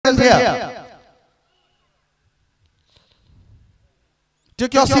present here?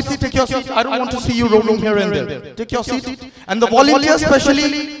 Take your seat, take your seat. I don't want to see you roaming here and there. Take your seat. And the volunteers,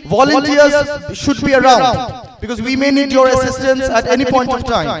 especially, volunteers should be around, because we may need your assistance at any point of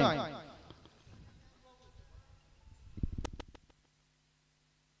time.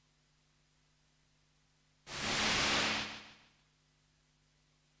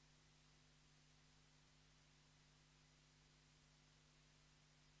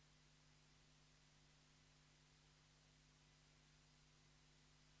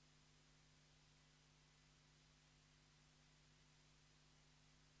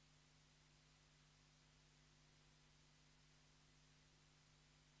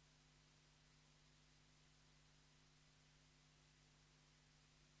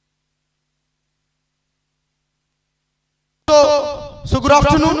 So good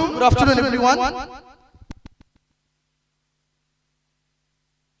afternoon everyone.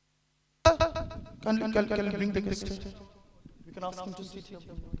 Can you bring the guest? We can ask him to sit here.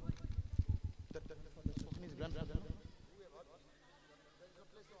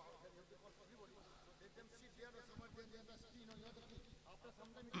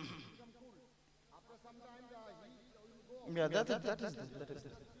 Yeah, that is.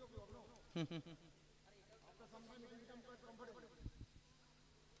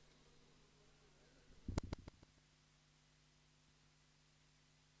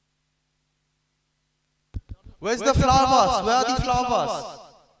 Where's the flower vase? Where are the flower vase?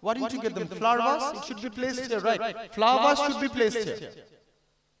 Why didn't you get them? Flower vase? It should be placed here, right? Flower vase should be placed here.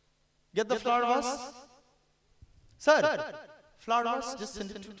 Get the flower vase? Sir, flower vase, just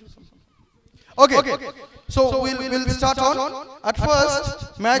send it to someone. Okay, so we'll start on. At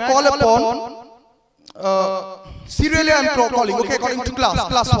first, may I call upon, serially I am calling, okay, according to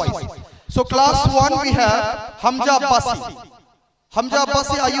class-wise. So class 1 we have Hamza Abbasi. Hamza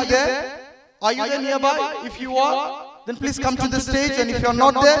Abbasi, are you there? Are you there nearby? If you are, then please come to the stage, and if you are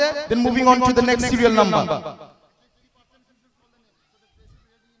not there, then moving on to the next serial number.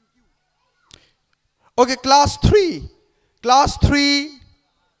 Okay, class 3. Class 3,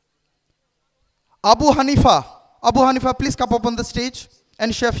 Abu Hanifa. Abu Hanifa, please come up on the stage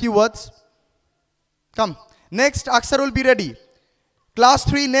and share a few words. Come. Next, Aksar will be ready. Class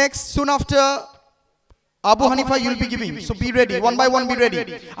 3 next, soon after Abu Hanifa you will be giving. So be ready, one by one be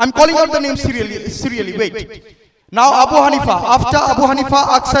ready. I'm calling out the names serially, wait. Now Abu Hanifa, after Abu Hanifa,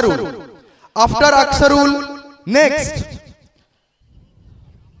 Aksarul. After Aksarul, next.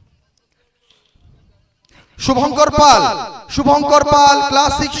 Shubhankar Pal,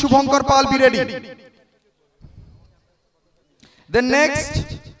 class 6, Shubhankar Pal, be ready. Then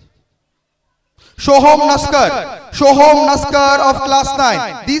next, Shoham Naskar of class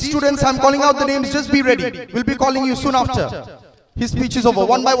 9. These students, I'm calling out the names, just be ready. We'll be calling you soon after his speech is over,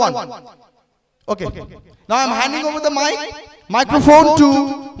 one by one. Okay. Now I'm handing over the microphone to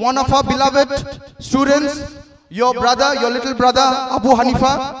one of our beloved students, your little brother, Abu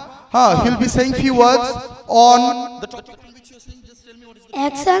Hanifa. He'll be saying few words on the topic on which you're saying. Just tell me what is the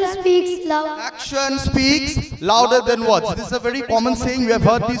Action speaks louder than words. This is a very common saying. We have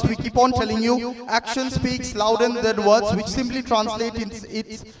heard this. We keep on telling you. Action speaks louder than words, which simply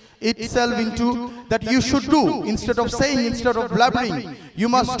translates itself into that you should do. Instead of saying, instead of blabbering, you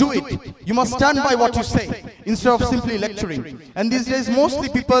must do it. You must stand by what you say, instead of simply lecturing. And these days, mostly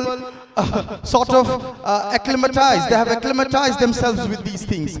people sort of acclimatize. They have acclimatized themselves with these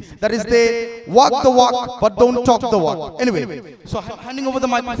things. That is, they walk the walk, but don't talk the walk. Anyway, so handing over the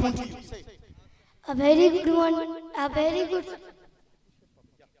microphone to you. A very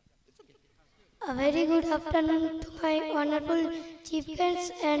good afternoon to my wonderful chief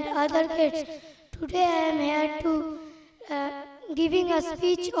guests and other guests. Today I am here to giving a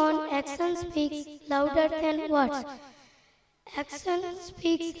speech on action speaks louder than words. Action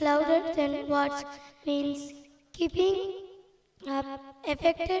speaks louder than words means keeping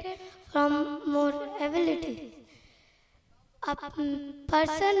affected from more ability. A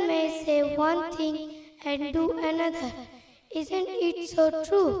person may say one thing and do another. Isn't it so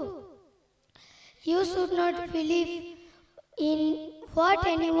true? You should not believe in what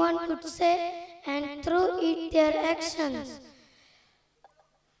anyone could say and through it their actions.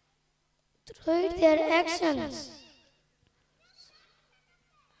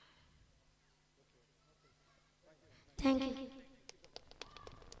 Thank you.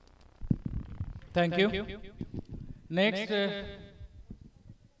 Thank you.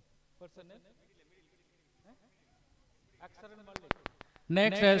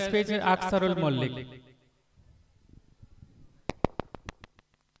 Next, speech is Aksarul Mallik.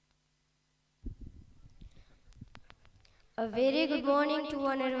 A very good morning to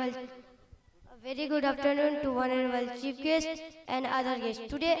honorable, a very good afternoon to honorable chief guest and other guests.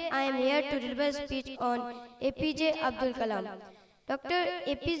 Today I am here to deliver a speech on APJ Abdul Kalam. Dr.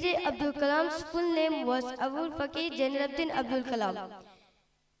 APJ Abdul Kalam's full name was Abul Faqih Jainuddin Abdul Kalam.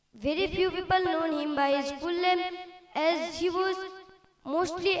 Very few people know him by his full name, as he was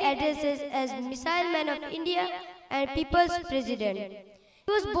mostly addressed as Missile Man of India and People's President.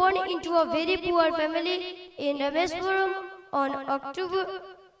 He was born into a very poor family in Rameswaram on October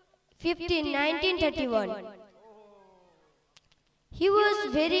 15, 1931. He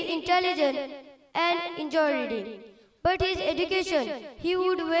was very intelligent and enjoyed reading. But his education, he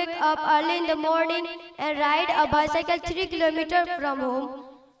would wake up early in the morning and ride a bicycle 3 kilometers from home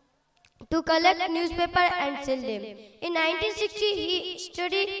to collect newspaper and sell them. In 1960, he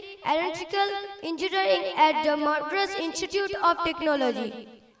studied aeronautical engineering at the Madras Institute of Technology.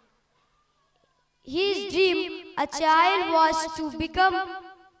 His dream, a child, was to become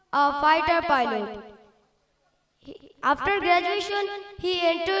a fighter pilot. After graduation, he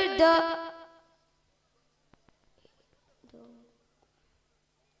entered the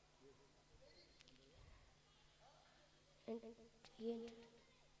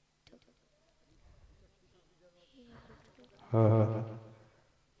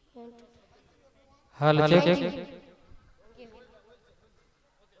Hello, check.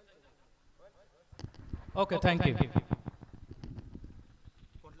 Okay, thank you.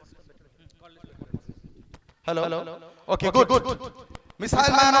 Hello. Okay, good.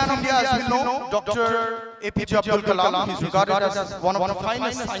 Missile Man of India, as we know, Dr. APJ Abdul Kalam. He is regarded as one of the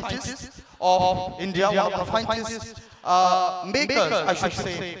finest scientists of India, one of the finest makers, I should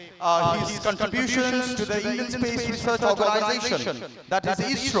say, his contributions to the Indian Space Research Organization, that is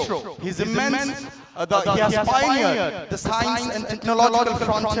ISRO. His immense, he has pioneered the science and technological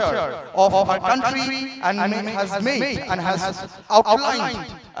frontier of our country and has made and has outlined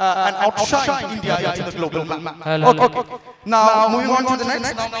and outshined India into the global map. Okay. Now, moving on to the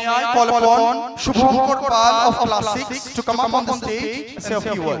next, now may I call upon Shubham Korpal of Class 6 to come up on the stage and say a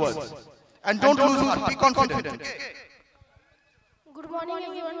few words. And don't lose heart, be confident. Good morning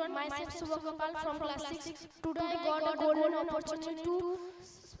everyone, myself Shubham Korpal from class 6. Today I got a golden opportunity to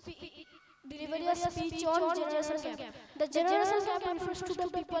deliver a speech on generation gap. The generation gap refers to the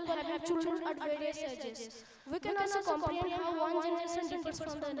people having children at various ages. We can also comprehend how one generation differs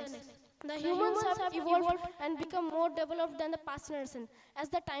from the next. The humans have evolved and become more developed than the past generation as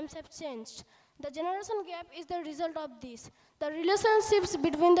the times have changed. The generation gap is the result of this. The relationships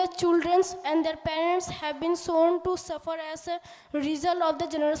between the children and their parents have been shown to suffer as a result of the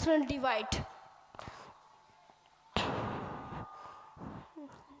generational divide.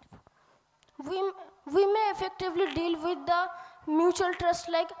 We may effectively deal with the mutual trust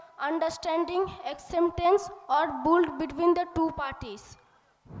like understanding, acceptance, or build between the two parties.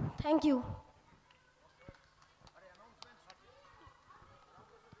 Thank you.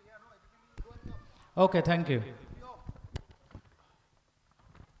 Okay, thank you.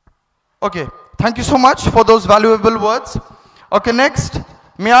 Okay, thank you so much for those valuable words. Okay, next,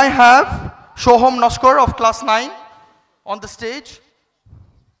 may I have Shoham Noskar of class 9 on the stage.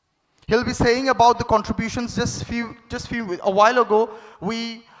 He'll be saying about the contributions a while ago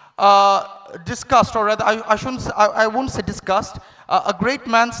we discussed, or rather I won't say discussed, a great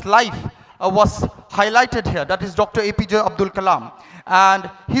man's life was highlighted here, that is Dr. APJ Abdul Kalam. And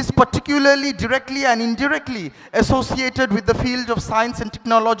he's particularly directly and indirectly associated with the field of science and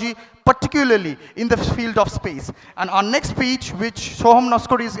technology, particularly in the field of space. And our next speech, which Shoham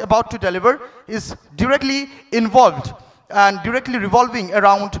Noskar is about to deliver, is directly involved and directly revolving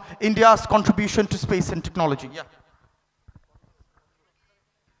around India's contribution to space and technology. Yeah.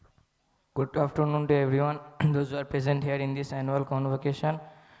 Good afternoon to everyone, those who are present here in this annual convocation.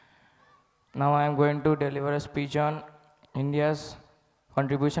 Now I am going to deliver a speech on India's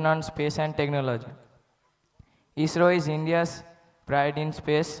contribution on space and technology. ISRO is India's pride in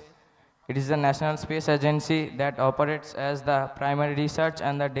space. It is the national space agency that operates as the primary research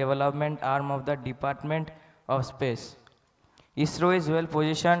and the development arm of the Department of Space. ISRO is well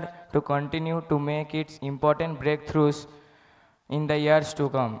positioned to continue to make its important breakthroughs in the years to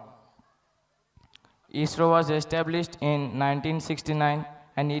come. ISRO was established in 1969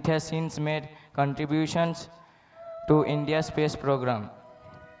 and it has since made contributions to India's space program.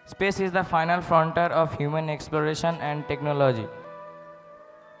 Space is the final frontier of human exploration and technology.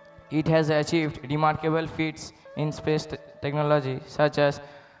 It has achieved remarkable feats in space technology such as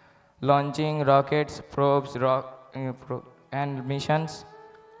launching rockets, probes, and missions.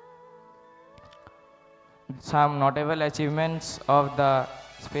 Some notable achievements of the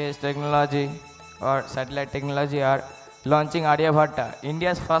space technology or satellite technology are launching Aryabhatta,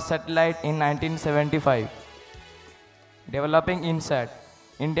 India's first satellite in 1975. Developing INSAT,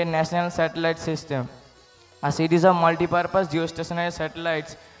 Indian National Satellite System, a series of multi-purpose geostationary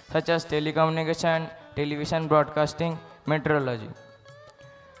satellites such as telecommunication, television broadcasting, meteorology.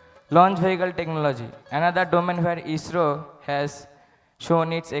 Launch vehicle technology, another domain where ISRO has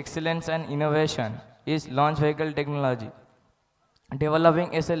shown its excellence and innovation, is launch vehicle technology. Developing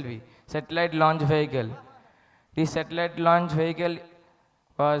SLV, satellite launch vehicle. The satellite launch vehicle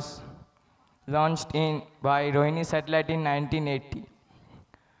was launched by Rohini satellite in 1980.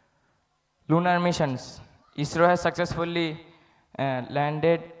 Lunar missions. ISRO has successfully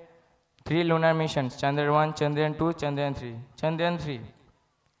landed 3 lunar missions, Chandrayaan-1, Chandrayaan-2, Chandrayaan-3. Chandrayaan-3.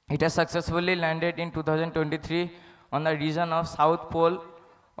 It has successfully landed in 2023 on the region of South Pole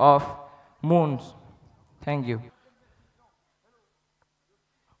of moons. Thank you.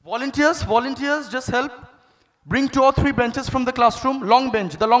 Volunteers, just help. Bring 2 or 3 benches from the classroom. Long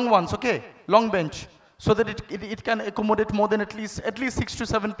bench, the long ones, okay? Long bench. So that it can accommodate more than at least 6 to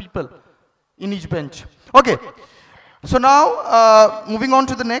 7 people in each bench. Okay. So now, moving on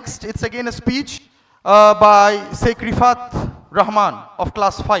to the next, it's again a speech by Sheikh Rifat Rahman of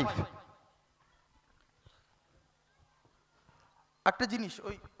class 5. একটা জিনিস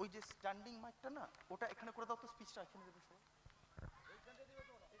ওই যে standing মাইকটা না ওটা এখানে করে দাও তো স্পিচটা এখানে দেবে সবাই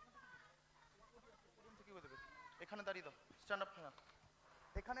এখানে দাঁড়িয়ে দাও স্ট্যান্ড আপ না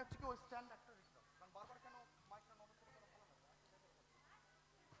এখানে হচ্ছে কি ওই স্ট্যান্ড একটা রেখে দাও কারণ বারবার কেন মাইকটা নড়ছে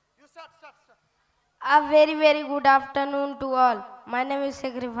you start A very good afternoon to all. My name is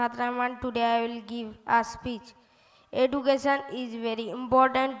Sheikh Rifat Rahman. Today I will give a speech. Education is very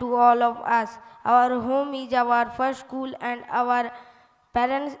important to all of us. Our home is our first school and our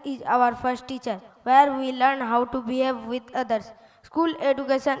parents is our first teacher, where we learn how to behave with others. School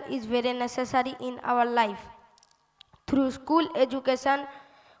education is very necessary in our life. Through school education,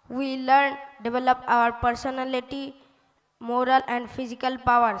 we learn, develop our personality, moral and physical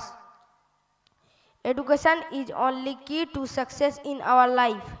powers. Education is only key to success in our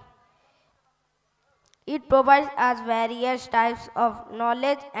life. It provides us various types of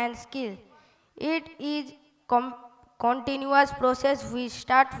knowledge and skill. It is continuous process. We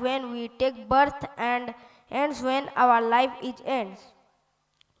start when we take birth and ends when our life ends.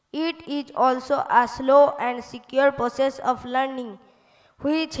 It is also a slow and secure process of learning,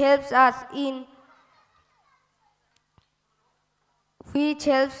 which helps us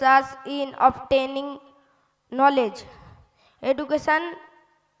in obtaining knowledge. Education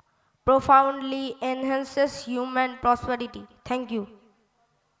profoundly enhances human prosperity. Thank you.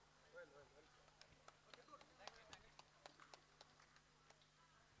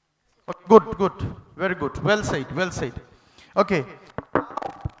 Good. Very good. Well said. Okay.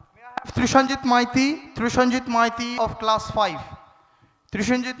 Trishanjit Maiti of class 5.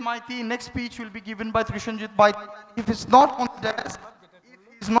 Trishanjit Maiti, next speech will be given by Trishanjit Maiti. If it's not on the desk,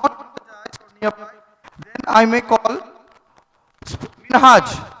 if he's not on the desk or nearby, then I may call Minhaj.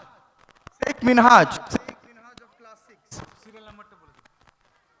 Sheikh Minhaj of class 6.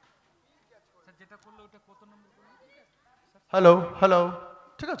 Hello.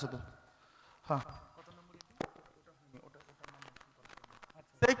 ঠিক আছে তো হ্যাঁ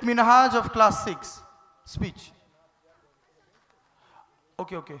Sheikh Minhaj of class 6 speech.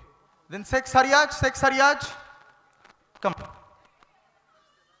 Okay. Then Sheikh Saryaj, come.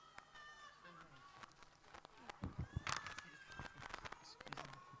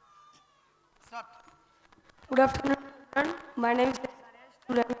 Start. Good afternoon, everyone. My name is Saryaj.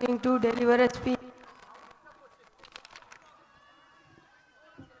 Today I am going to deliver a speech.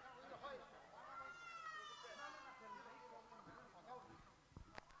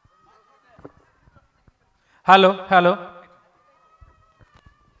 Hello.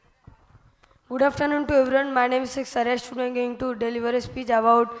 Good afternoon to everyone. My name is Sheikh Saryaj. Today I am going to deliver a speech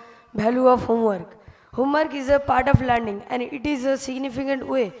about value of homework. Homework is a part of learning and it is a significant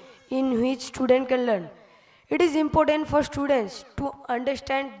way in which students can learn. It is important for students to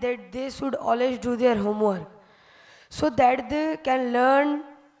understand that they should always do their homework so that they can learn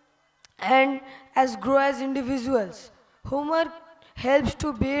and grow as individuals. Homework helps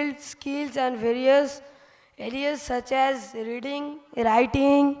to build skills and various areas such as reading,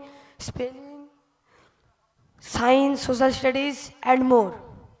 writing, spelling, science, social studies and more.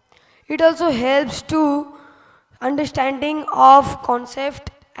 It also helps to understanding of concept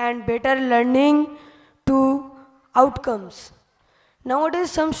and better learning to outcomes.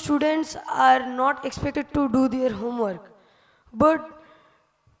 Nowadays some students are not expected to do their homework, but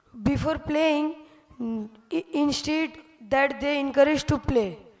before playing, instead that they encourage to play.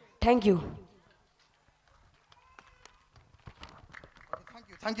 Thank you.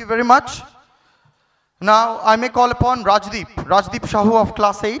 Thank you very much. Now I may call upon Rajdeep Shahu of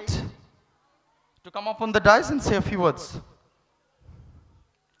class 8 to come up on the dais and say a few words.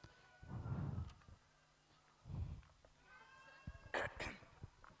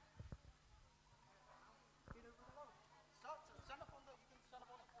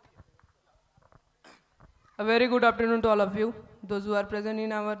 A very good afternoon to all of you, those who are present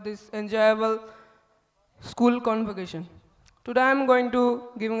in our this enjoyable school convocation. Today I am going to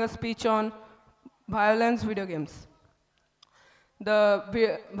giving a speech on violence video games. The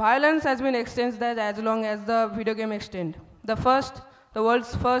violence has been extended as long as the video game extend. The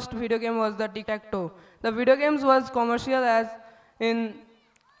world's first video game was the tic-tac-toe. The video games was commercial as in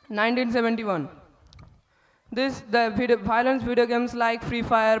 1971. Violence video games like Free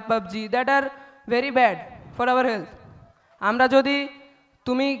Fire, PUBG, that are very bad for our health. আমরা যদি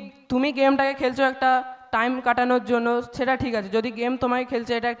তুমি গেমটাকে খেলছো একটা time কাটানোর জন্য সেটা ঠিক আছে, যদি গেম তোমায়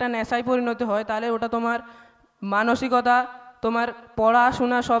খেলছে এটা একটা নেশায় পরিণত হয় তাহলে ওটা তোমার মানসিকতা, তোমার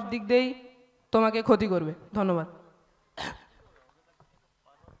পড়াশোনা সব দিক দিয়েই তোমাকে ক্ষতি করবে। ধন্যবাদ।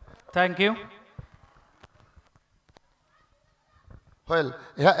 Thank you. Well,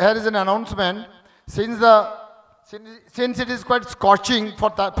 here is an announcement. Since it is quite scorching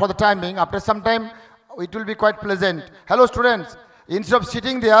for the time being, after some time it will be quite pleasant. Hello students, instead of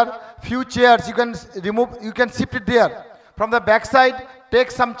sitting there, few chairs you can shift it there. From the back side, take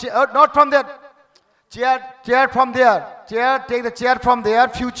some chair, not from there, chair from there, take the chair from there,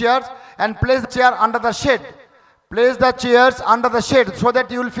 few chairs, and place the chair under the shade. Place the chairs under the shade so that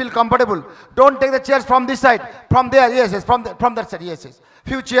you will feel comfortable. Don't take the chairs from this side, from there, yes, from that side, yes.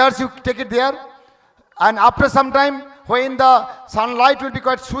 Few chairs you take it there, and after some time, when the sunlight will be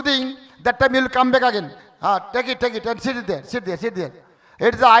quite soothing, that time you will come back again. Take it, and sit there.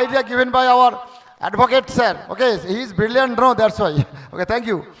 It is the idea given by our advocate, sir. Okay, he is brilliant, no, that's why. Okay, thank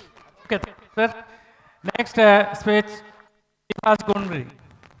you. Okay, sir. Next speech, Gunri.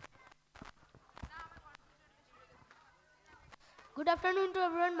 Good afternoon to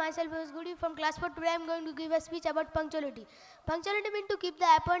everyone. Myself is Goody from class 4. Today I am going to give a speech about punctuality. Punctuality means to keep the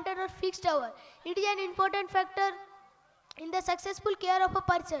appointed or fixed hour. It is an important factor in the successful care of a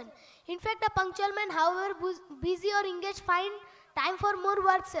person. In fact, a punctual man, however busy or engaged, find time for more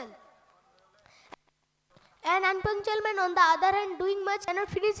work. An unpunctual man, on the other hand, doing much cannot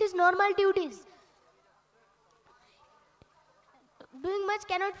finish his normal duties.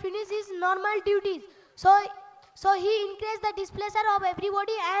 So he increased the displeasure of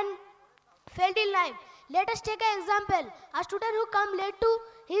everybody and failed in life. Let us take an example. A student who come late to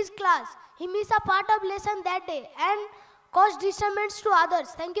his class, he miss a part of lesson that day and cause disturbance to others.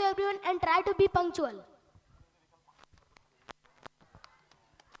 Thank you everyone, and try to be punctual.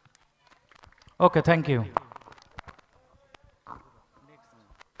 Okay, thank you.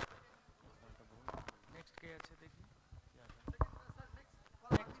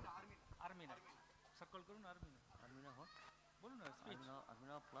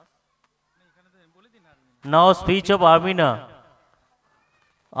 Now speech of Armina.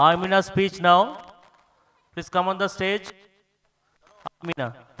 Armina speech now. Please come on the stage. Armina.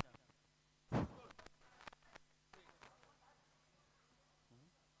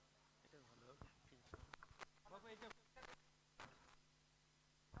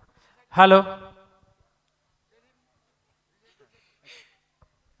 Hello.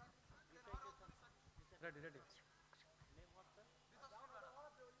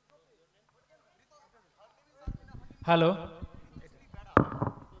 Hello.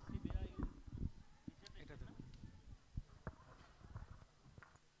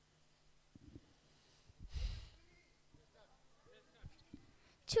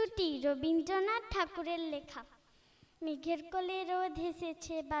 ছুটি রবীন্দ্রনাথ ঠাকুরের লেখা। মেঘের কোলে রোদ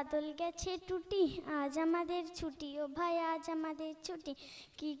হেসেছে, বাদল গেছে টুটি, আজ আমাদের ছুটি, ও ভাই আজ আমাদের ছুটি।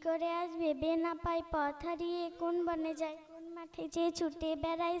 কি করে আজ ভেবে না পাই, পথ হারিয়ে কোন বনে যায়, কোন মাঠে যে ছুটে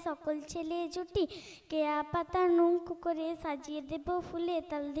বেড়ায় সকল ছেলে জুটি। কেয়া পাতা নৌকো করে সাজিয়ে দেব ফুলে,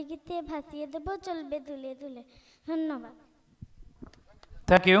 তাল দিঘিতে ভাসিয়ে দেব চলবে দুলে দুলে। ধন্যবাদ।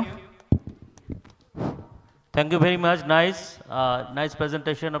 Thank you. Thank you very much. Nice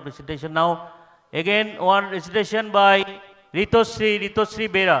presentation of recitation. Now, again, one recitation by Ritosri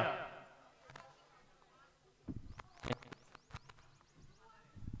Bera.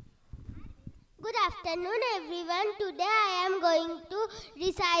 Good afternoon everyone. Today I am going to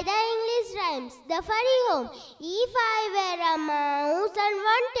recite the English rhymes. The furry home. If I were a mouse and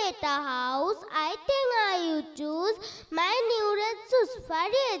wanted a house, I think I would choose my new red shoes.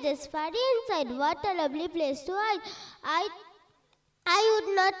 Furry edges, furry inside. What a lovely place to hide. I would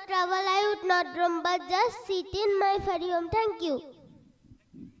not travel, I would not roam, but just sit in my furry home. Thank you.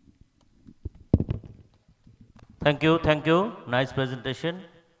 Thank you, thank you. Nice presentation.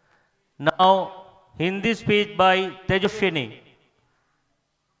 Now, Hindi speech by Tejoshini.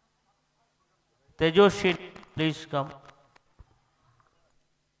 Tejoshini, please come.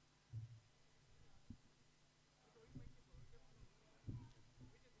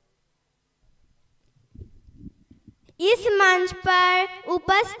 इस मंच पर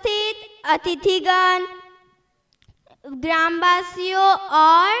उपस्थित अतिथिगण, ग्रामवासियों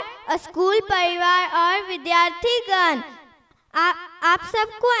और school परिवार और विद्यार्थीगण, आप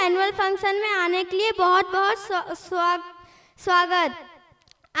सबको एनुअल फंक्शन में आने के लिए बहुत बहुत स्वागत।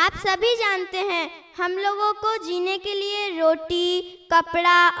 आप सभी जानते हैं हम लोगों को जीने के लिए रोटी,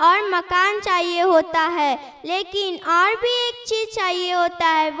 कपड़ा और मकान चाहिए होता है, लेकिन और भी एक चीज़ चाहिए होता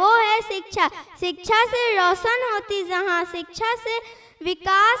है, वो है शिक्षा। शिक्षा से रोशन होती जहाँ, शिक्षा से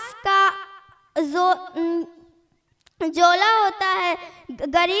विकास का जोला होता है,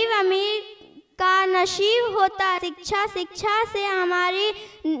 गरीब अमीर का नसीब होता है। शिक्षा से हमारी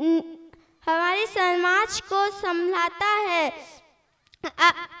समाज को संभालता है।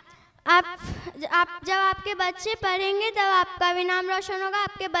 आप जब आपके बच्चे पढ़ेंगे तब आपका भी नाम रोशन होगा,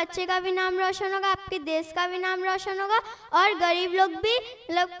 आपके बच्चे का भी नाम रोशन होगा, आपके देश का भी नाम रोशन होगा और गरीब लोग भी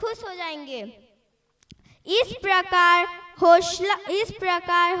खुश हो जाएंगे। इस प्रकार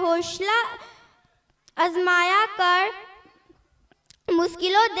हौसला आजमाया कर,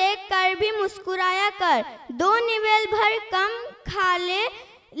 मुश्किलों देख कर भी मुस्कुराया कर। 2 निवेल भर कम खा ले,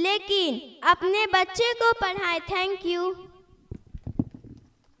 लेकिन अपने बच्चे को पढ़ाए। Thank you.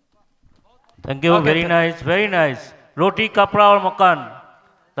 Thank you. Okay, very nice, very nice. Roti, kapra or makan,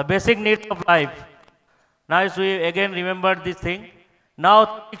 the basic needs of life. Nice, we again remember this thing.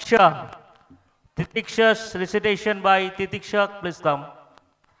 Now, Titiksha's recitation by Titiksha, please come.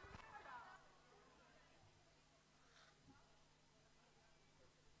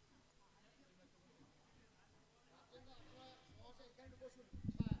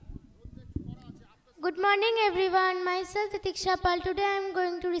 Good morning everyone, myself Titiksha Pal. Today I am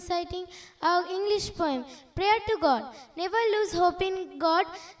going to reciting our English poem, Prayer to God. Never lose hope in God,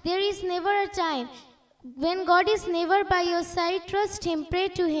 there is never a time when God is never by your side. Trust Him, pray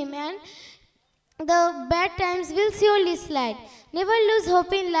to Him, and the bad times will surely slide. Never lose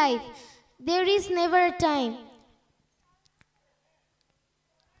hope in life, there is never a time.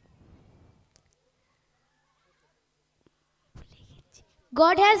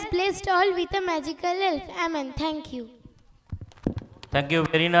 God has blessed all with a magical elf. Amen. Thank you. Thank you.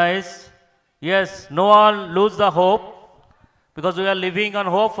 Very nice. Yes, no one lose the hope because we are living on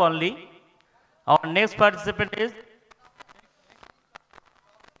hope only. Our next participant is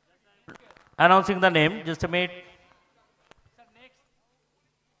announcing the name. Just a minute.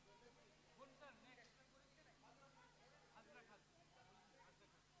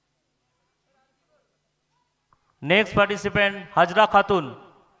 Next participant, Hajra Khatun.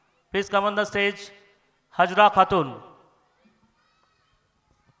 Please come on the stage. Hajra Khatun.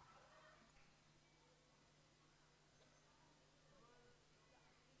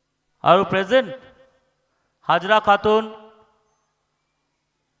 Are you present? Hajra Khatun.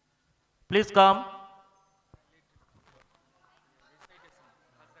 Please come.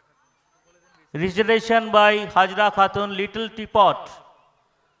 Recitation by Hajra Khatun, Little Teapot.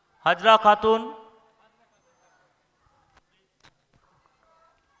 Hajra Khatun.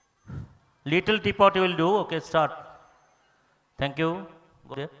 Little Teapot you will do. Okay, start. Thank you.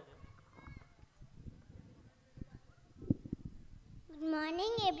 Go ahead. Good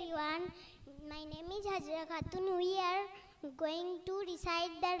morning everyone. My name is Hajra Khatun. We are going to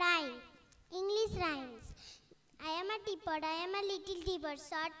recite the rhyme. English rhymes. I am a teapot, I am a little teapot,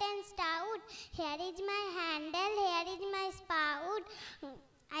 short and stout. Here is my handle, here is my spout.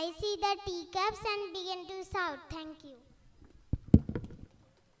 I see the teacups and begin to shout. Thank you.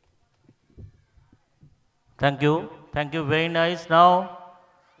 Thank you. Thank you. Very nice. Now,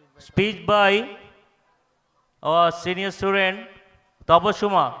 speech by our senior student,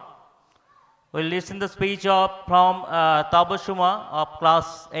 Tabashuma. We'll listen the speech from Tabashuma of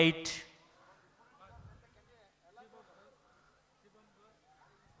class 8.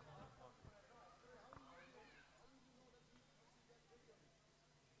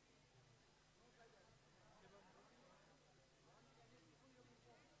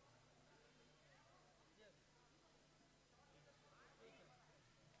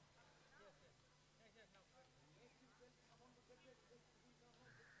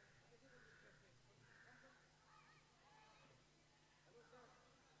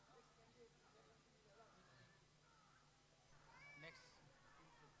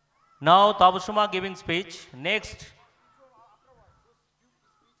 Now Tabashuma giving speech. Next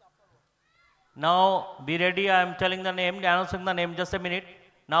Now be ready. I am telling the name, announcing the name. Just a minute.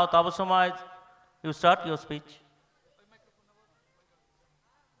 Now Tabasuma, you start your speech.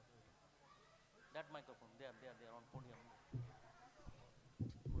 That microphone, there on podium.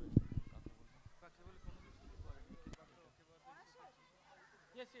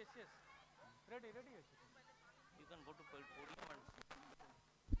 Yes. Ready. You can go to podium and...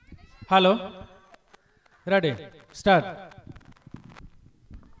 Hello. Ready. Start.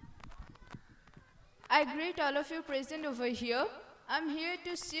 I greet all of you present over here. I'm here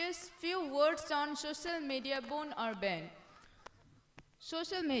to share few words on social media, born or banned.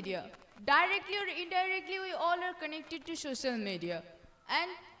 Social media. Directly or indirectly, we all are connected to social media. And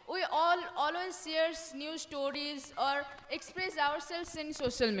we all always share news stories or express ourselves in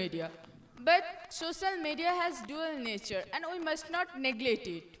social media. But social media has dual nature and we must not neglect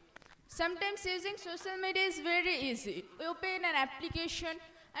it. Sometimes using social media is very easy. We open an application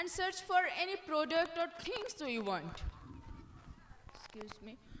and search for any product or things we want. Excuse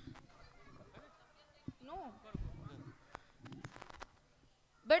me. No.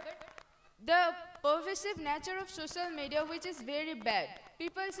 But the pervasive nature of social media, which is very bad.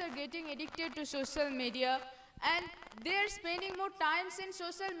 People are getting addicted to social media and they are spending more times in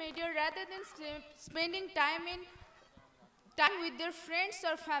social media rather than spending time with their friends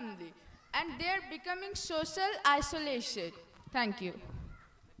or family. And they are becoming social isolation. Thank you.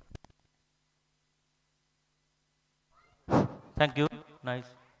 Thank you. Nice.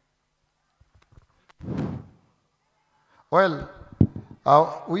 Well,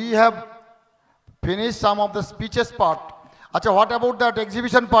 we have finished some of the speeches part. Acha, what about that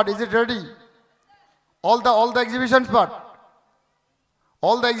exhibition part? Is it ready? All the exhibitions part.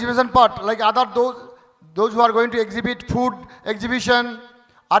 All the exhibition part, like those who are going to exhibit food exhibition,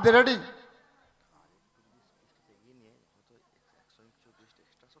 are they ready?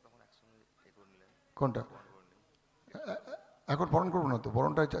 কোনটা এখন বরণ করব না তো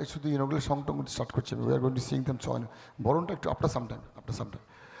বরণটা শুধু ইনগুলো song টং start করছি we are going to sing them song বরণটা একটু after some time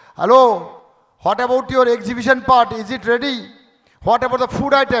hello what about your exhibition part, is it ready? What about the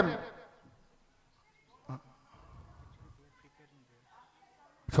food item?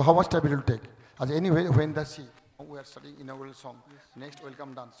 So how much time it will take? As anyway, when we are studying inaugural song, next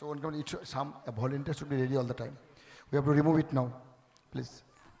welcome dance. So a volunteer should be ready all the time. We have to remove it now, please.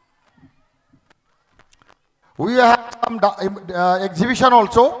 We have some exhibition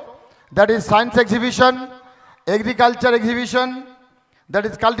also, that is science exhibition, agriculture exhibition, that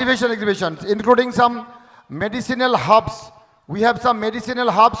is cultivation exhibitions, including some medicinal herbs. We have some medicinal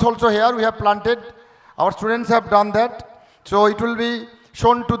herbs also here, we have planted. Our students have done that. So it will be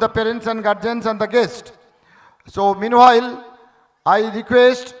shown to the parents and guardians and the guests. So meanwhile, I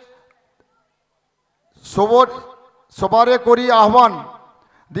request Sobare Kori Ahwan.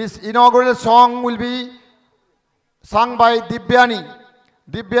 This inaugural song will be sung by Dibyani.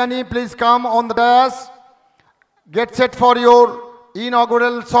 Dibyani, please come on the dais. Get set for your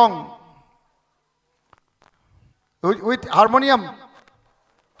inaugural song. With harmonium.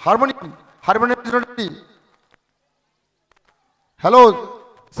 Harmonium is ready. Hello,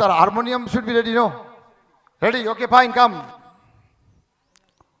 sir, harmonium should be ready, no? Ready, okay, fine, come.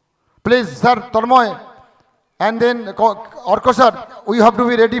 Please, sir, Tormoy. And then, Orko sir, we have to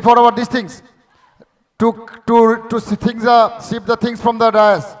be ready for our these things. To ship the things from the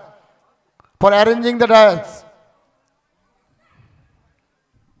dais. For arranging the dais.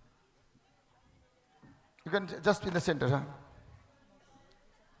 You can just in the center, huh?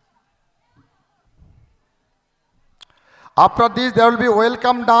 After this, there will be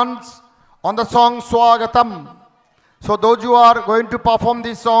welcome dance on the song Swagatam. So those who are going to perform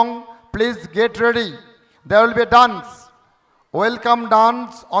this song, please get ready. There will be a dance. Welcome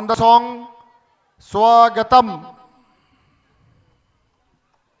dance on the song Swagatam.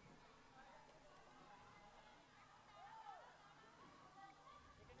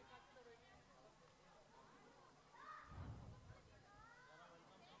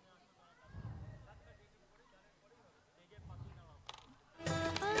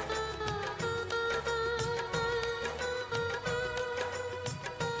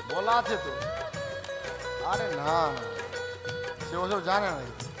 বলা আছে তো আরে না সে ওসব জানে না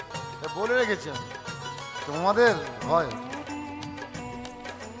বলে রেখেছি আমি তোমাদের হয়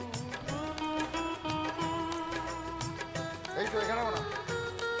এই তো এখানে না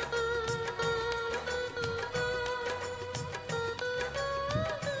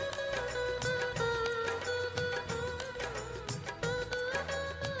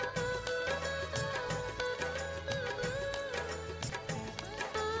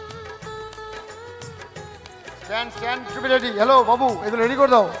Stand to be ready. Hello, Babu. Egulo ready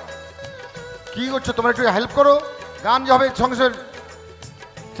kore dao. কি করছো তোমরা, একটু হেল্প করো, গান যে হবে সঙ্গে সঙ্গে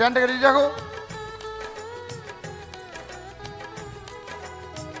স্ট্যান্ডটাকে রেডি রাখো।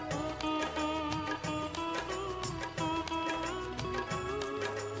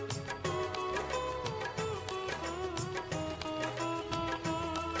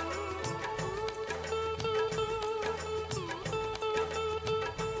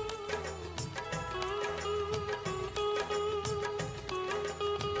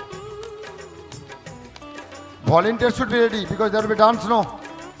 Volunteers should be ready because there will be dance, no?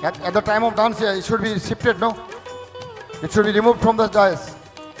 At the time of dance, yeah, it should be shifted, no? It should be removed from the dais.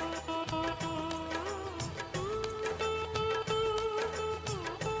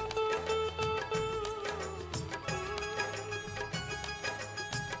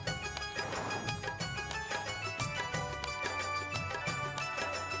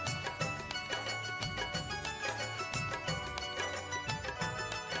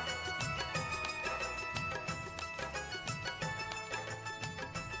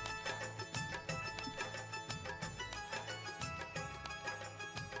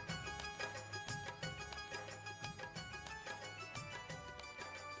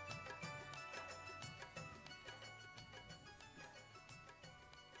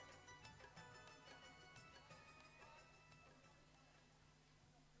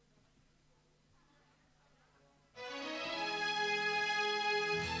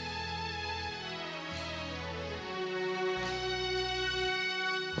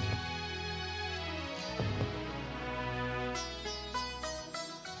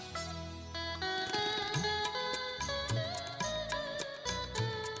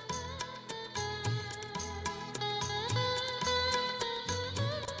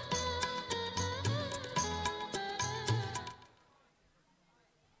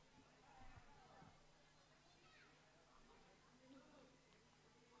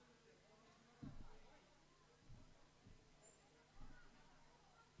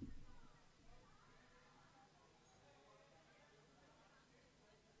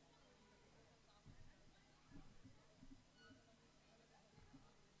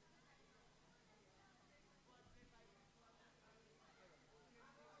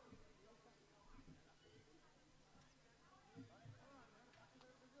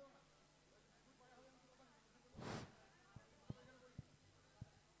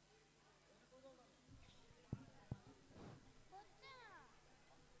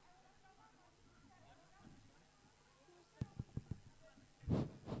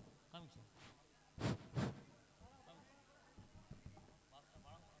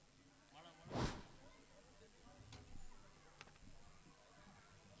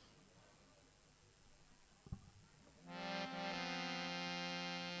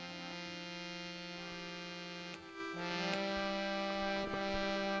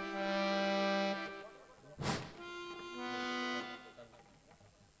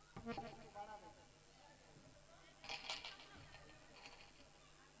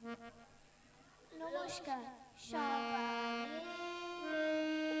 নমস্কার সবাই।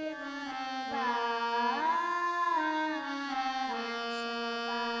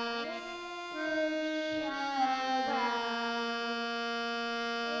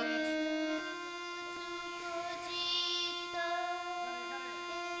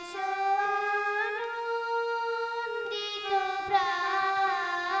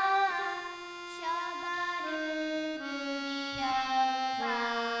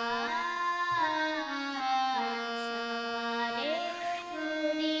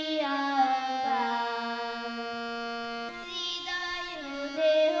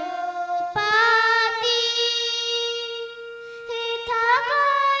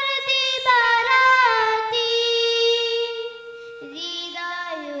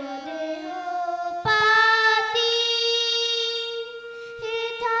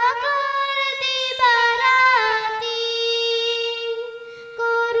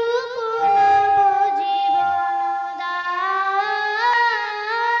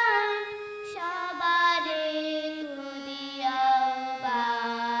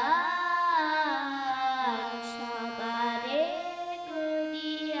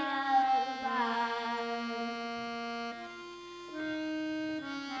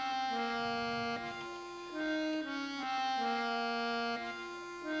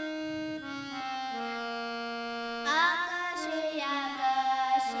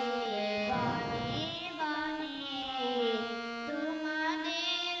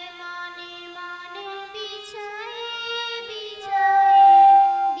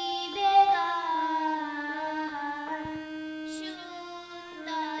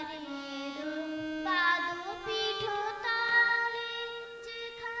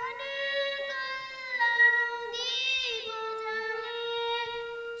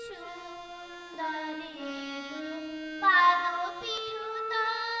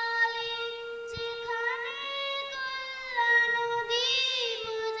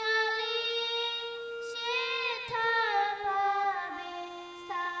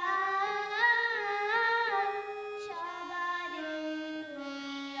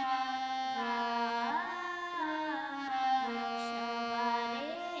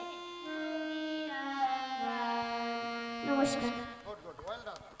 নমস্কার।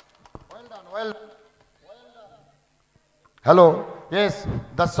 Hello. Yes,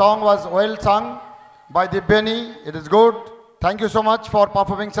 the song was well sung by the Benny. It is good. Thank you so much for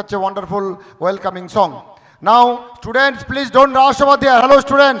performing such a wonderful, welcoming song. Now, students, please don't rush over there. Hello,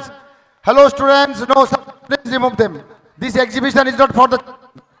 students. Hello, students. No, sir, please remove them. This exhibition is not for the.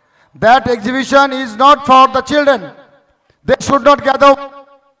 That exhibition is not for the children. They should not gather.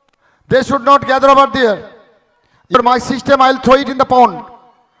 They should not gather over there. Your my system, I'll throw it in the pond.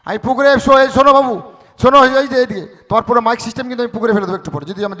 I pukure shono babu. শোনো এই যে এইদিকে তোমার পুরো mic system কিন্তু আমি পুকুরে ফেলে দেবো একটু পরে,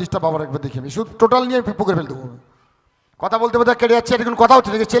 যদি আমি ডিস্টার্ব আবার একবার দেখি, আমি শুধু টোটাল নিয়ে পুকুরে ফেলে দেবো। কথা বলতে বলতে কেটে যাচ্ছে, এটা কোনো কথা হচ্ছে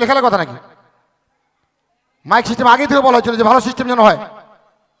নাকি? ছেলে খেলার কথা নাকি? মাইক সিস্টেম আগে থেকে বলা হচ্ছিল যে ভালো সিস্টেম যেন হয়।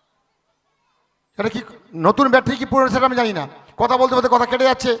 এটা কি নতুন ব্যাটারি কি পুরনো সেটা আমি জানি না। কথা বলতে বলতে কথা কেটে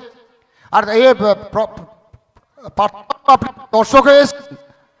যাচ্ছে। আর এই দর্শক হয়ে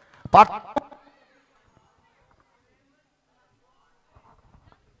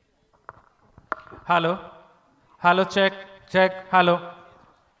hello hello, check check, hello.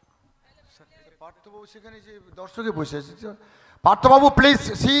 পার্থবাবু সেখানে যে দর্শকে বসে আছে, পার্থবাবু please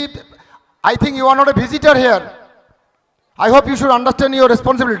see, I think you are not a visitor here. I hope you should understand your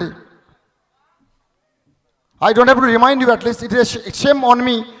responsibility. I don't have to remind you, at least it is a shame on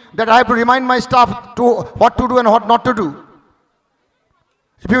me that I have to remind my staff to what to do and what not to do.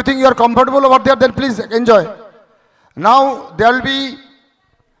 If you think you are comfortable over there, then please enjoy. Now there will be,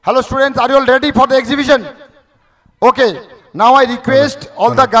 hello students, are you all ready for the exhibition? Okay, now I request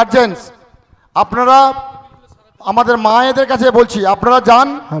all the guardians, আপনারা আমাদের মায়েদের কাছে বলছি, আপনারা যান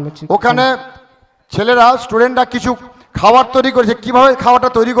ওখানে, ছেলেরা স্টুডেন্টরা কিছু খাবার তৈরি করেছে, কিভাবে খাবারটা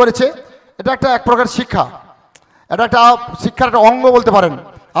তৈরি করেছে এটা একটা এক প্রকার শিক্ষা, এটা একটা শিক্ষার একটা অঙ্গ বলতে পারেন।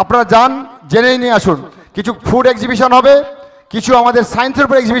 আপনারা যান, জেনেই নিয়ে আসুন। কিছু ফুড এক্সিবিশন হবে, কিছু আমাদের সায়েন্সের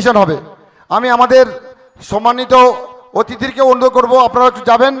উপর এক্সিবিশন হবে। আমি আমাদের সম্মানিত অতিথিকে অনুরোধ করবো, আপনারা একটু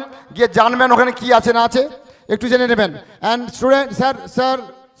যাবেন, গিয়ে জানবেন ওখানে কি আছে না আছে, একটু জেনে নেবেন। অ্যান্ড স্টুডেন্ট,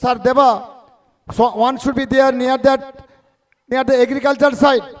 স্যার দেবা, so one should be there near the agriculture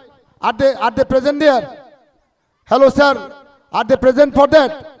side. Are they present there? Hello sir, are they present for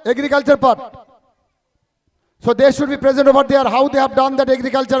that agriculture part? So they should be present over there, how they have done that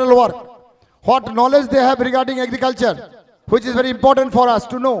agricultural work, what knowledge they have regarding agriculture, which is very important for us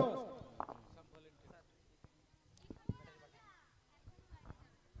to know.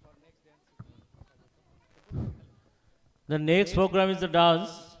 The next program is the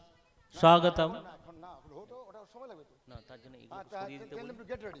dance. Swagatam.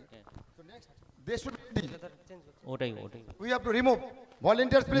 They should be ready. We have to remove.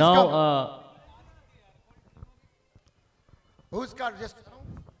 Volunteers, please now, come. Whose card? Just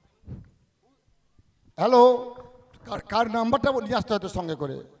hello. কার নাম্বারটা নিয়ে আসতে হয়তো সঙ্গে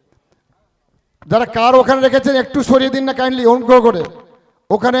করে, যারা কার ওখানে রেখেছেন একটু সরিয়ে দিন না কাইন্ডলি, অনুগ্রহ করে।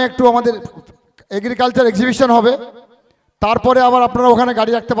 ওখানে একটু আমাদের এগ্রিকালচার এক্সিবিশন হবে, তারপরে আবার আপনারা ওখানে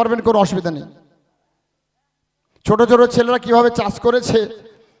গাড়ি রাখতে পারবেন, কোনো অসুবিধা নেই। ছোট ছোট ছেলেরা কিভাবে চাষ করেছে,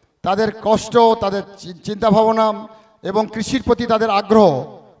 তাদের কষ্ট, তাদের চিন্তা ভাবনা এবং কৃষির প্রতি তাদের আগ্রহ,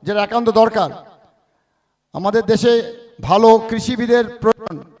 যেটা একান্ত দরকার। আমাদের দেশে ভালো কৃষিবিদের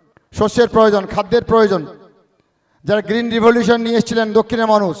প্রয়োজন, শস্যের প্রয়োজন, খাদ্যের প্রয়োজন। যারা গ্রিন রিভলিউশন নিয়ে এসেছিলেন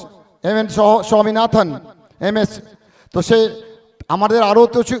দক্ষিণের মানুষ, এম.এন. স্বামীনাথন, এম.এস. তো সে আমাদের আরও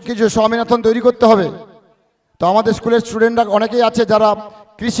তো কিছু স্বামীনাথন তৈরি করতে হবে। তো আমাদের স্কুলের স্টুডেন্টরা অনেকেই আছে যারা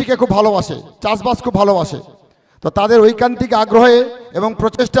কৃষিকে খুব ভালোবাসে, চাষবাস খুব ভালোবাসে। তো তাদের ঐকান্তিক আগ্রহে এবং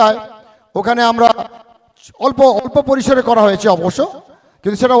প্রচেষ্টায় ওখানে আমরা অল্প পরিসরে করা হয়েছে অবশ্য,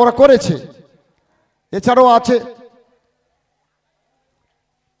 কিন্তু সেটা ওরা করেছে। এছাড়াও আছে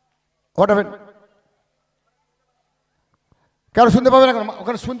কেন শুনতে পাবে না,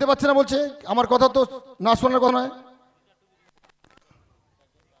 ওখানে শুনতে পাচ্ছে না বলছে, আমার কথা তো না শোনার কথা নয়।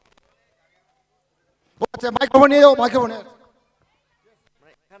 আচ্ছা মাইক্রোফোন নিয়ে যাও, microphone.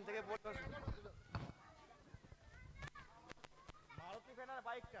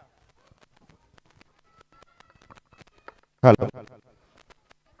 Hello hello,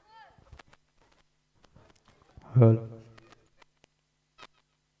 hello hello.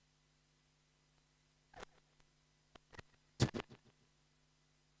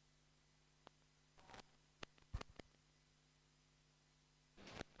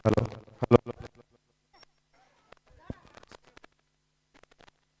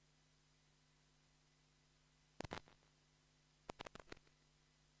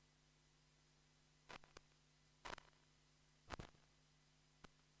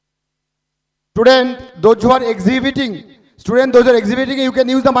 Student, those who are exhibiting, you can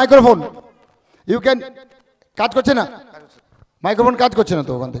use the microphone. You can, কাজ করছে না, মাইক্রোফোন কাজ করছে না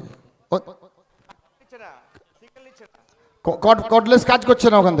তো ওখান থেকে। কর্ডলেস কাজ করছে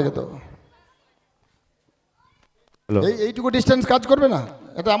না ওখান থেকে তো। এইটুকু ডিস্টেন্স কাজ করবে না,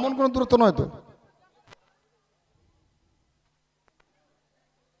 এটা এমন কোনো দূরত্ব নয় তো।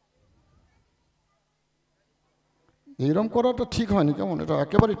 এইরকম করাটা ঠিক হয়নি, কেমন, এটা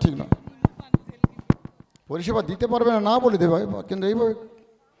একেবারেই ঠিক না। পরিষেবা দিতে পারবে না না বলে দেবে, কিন্তু এইভাবে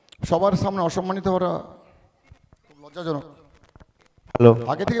সবার সামনে অসম্মানিত হওয়া খুব লজ্জাজনক। হ্যালো,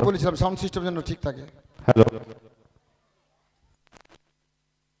 আগে থেকে বলেছিলাম সাউন্ড সিস্টেম যেন ঠিক থাকে। Hello,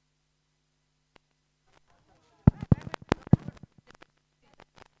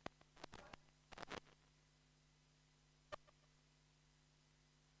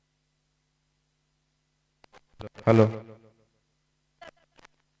 hello,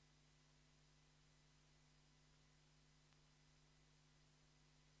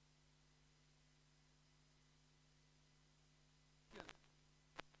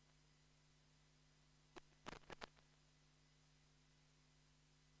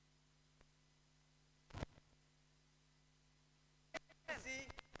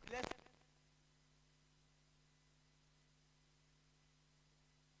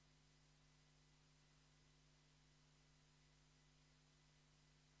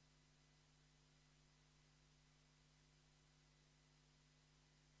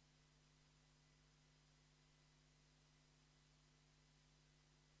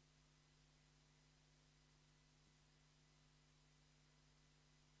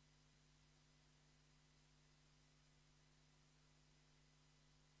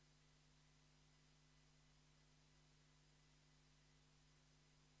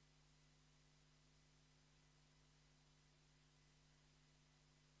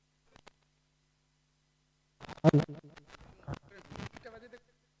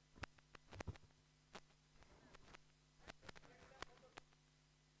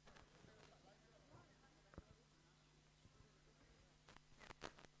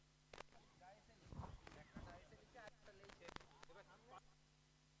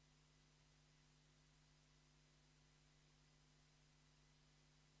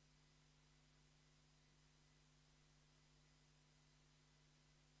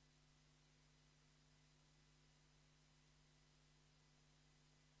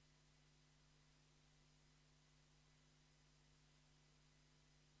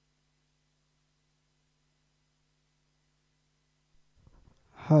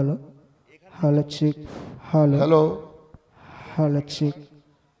 Hello. Hello, chick. Hello. Hello. Hello, chick.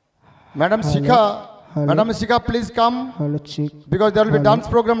 Madam Hello. Sika. Hello. Madam Sika, please come. Hello, chick. Because there will be Hello. dance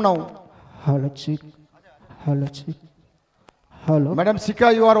program now. Hello, chick. Hello, chick. Hello. Madam Sika,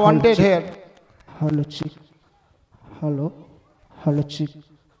 you are Hello, wanted chick. here. Hello, chick. Hello. Hello, chick.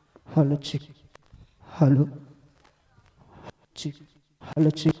 Hello, chick. Hello. Chick. Hello,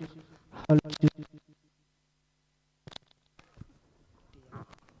 chick. Hello, chick.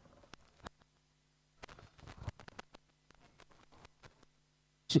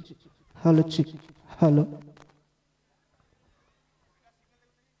 Chick. Hello, chick. Hello.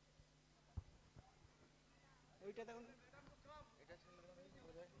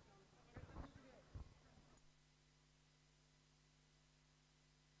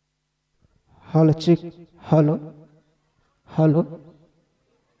 Hello, chick. Hello. Hello.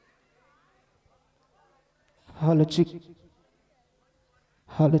 Hello, chick.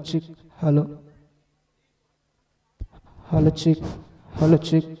 Hello, chick. Hello. Hello, chick. Hello,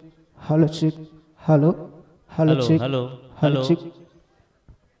 chick. Hello, chick. Hello. Hello, Hello, chick. hello, Hello, hello. chick.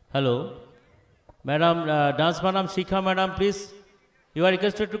 Hello. Madam, dance madam, Shikha madam, please. You are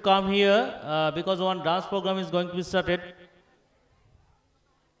requested to come here because one dance program is going to be started.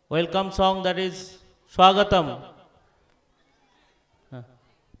 Welcome song, that is Swagatam.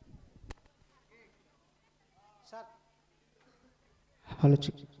 Hello,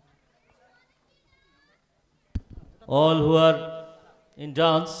 chick. All who are in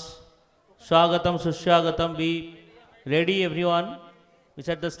dance, Swagatam, Sushagatam, be ready everyone. Is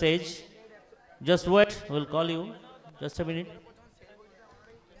at the stage. Just wait, we'll call you. Just a minute.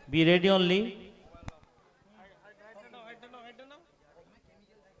 Be ready only.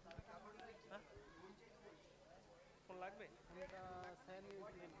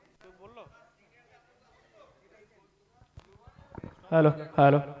 Hello,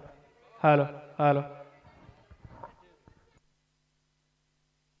 hello, hello, hello.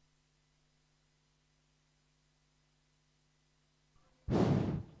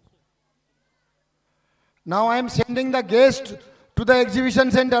 Now I am sending the guest to the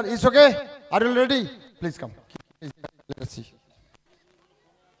exhibition center. Is okay? Are you ready? Please come. Let's see.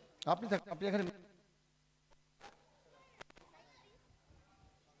 আপনি এখানে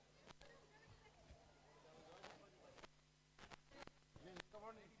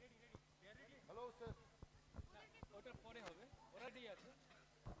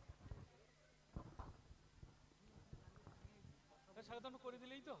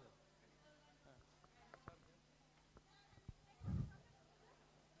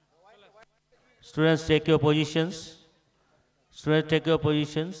Students, take your positions. Students, take your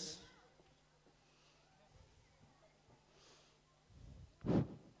positions.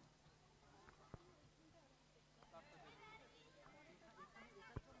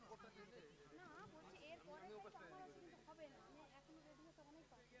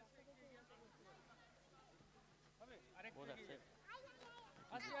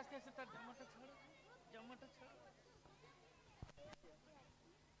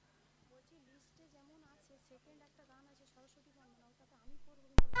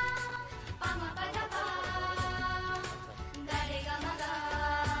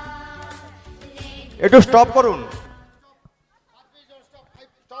 একটু stop করুন।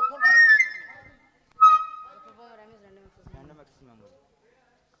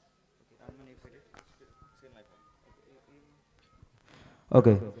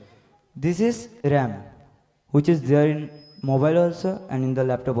 Okay, this is RAM, which is there in mobile also and in the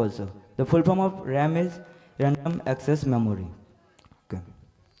laptop also. The full form of RAM is random access memory. Okay.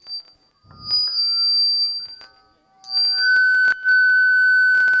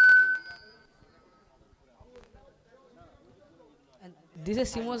 And this is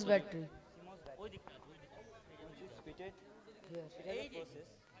CMOS battery.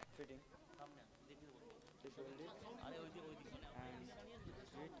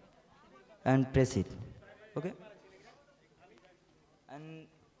 And press it. Okay. And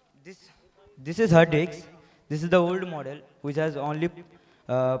this is hard disk. This is the old model which has only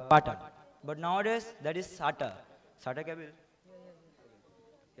PATA, but nowadays that is SATA cable.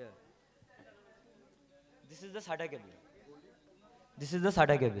 Here. This is the SATA cable. This is the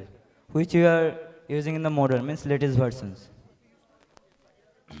SATA cable which we are using in the model, means latest versions.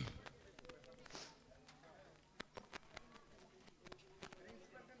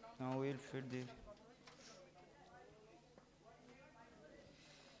 Now we'll fit the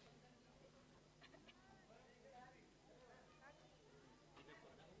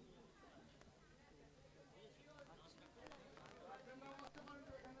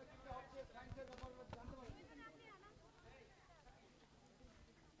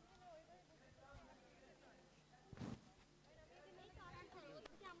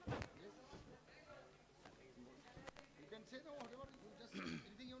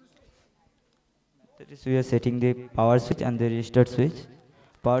that is, we are setting the power switch and the register switch.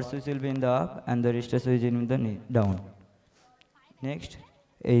 Power switch will be in the up and the register switch in the down. Next,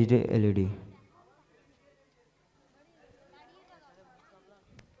 HD LED.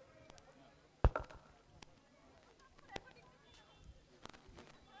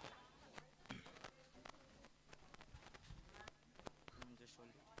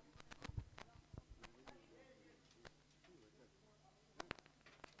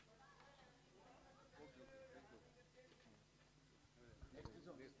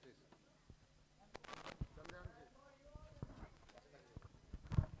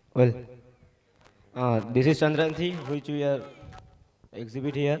 Well, this is Chandranthi, which we are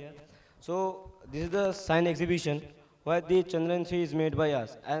exhibit here. So this is the sign exhibition where the Chandranthi is made by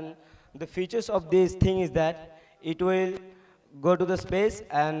us, and the features of this thing is that it will go to the space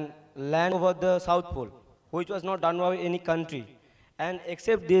and land over the South Pole, which was not done by any country. And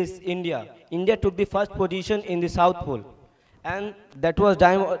except this, India took the first position in the South Pole, and that was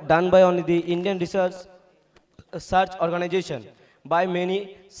done by only the Indian Research Organization by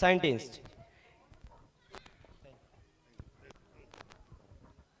many scientists.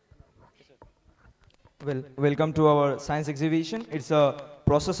 Well, welcome to our science exhibition. It's a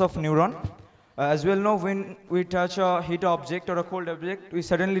process of neuron. As we all know, when we touch a heat object or a cold object, we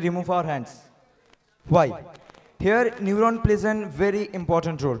suddenly remove our hands. Why? Here, neuron plays a very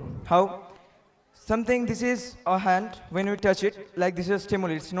important role. How? Something, this is a hand, when we touch it, like this is a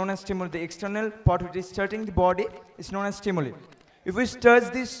stimuli, it's known as stimuli. The external part which is starting the body is known as stimuli. If we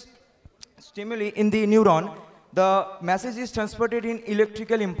touch this stimuli in the neuron, the message is transported in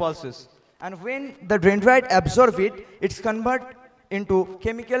electrical impulses. And when the dendrite absorb it, it's converted into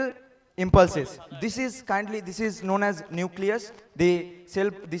chemical impulses. This is known as nucleus. This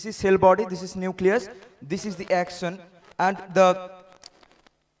is cell body, this is nucleus, this is the axon, and the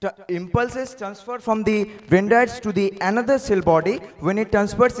impulses transfer from the dendrites to the another cell body. When it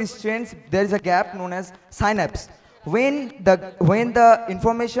transfers its chains, there is a gap known as synapse. When the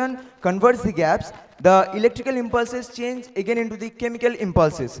information converts the gaps, the electrical impulses change again into the chemical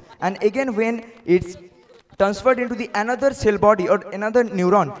impulses, and again when it's transferred into the another cell body or another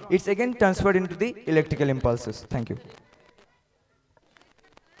neuron, it's again transferred into the electrical impulses. Thank you.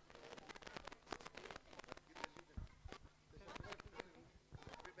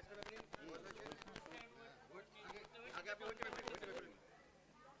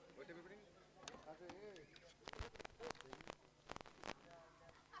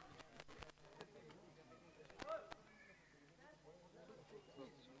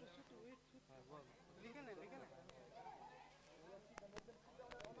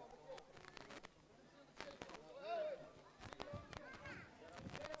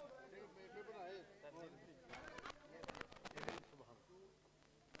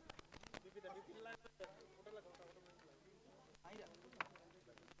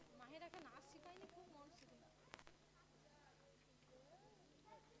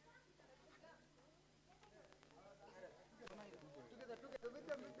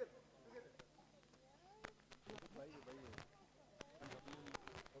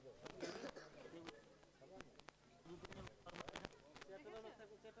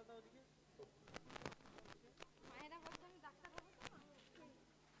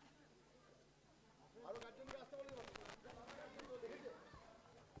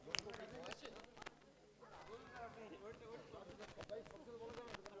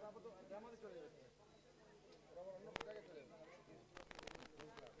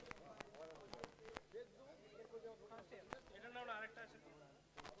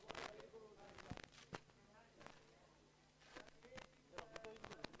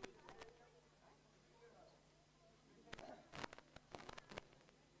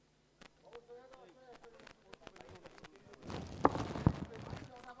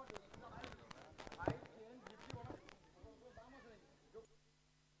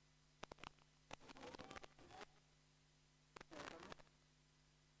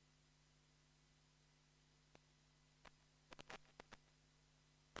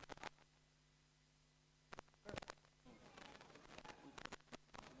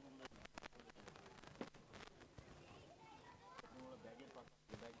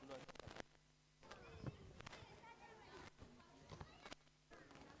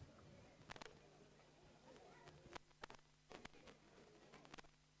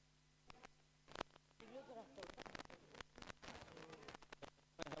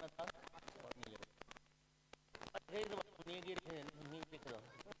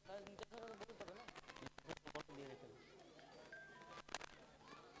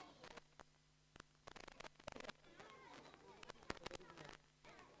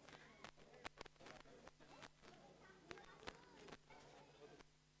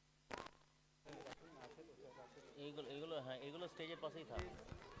 এগুলো হ্যাঁ এগুলো স্টেজের পাশেই থাকে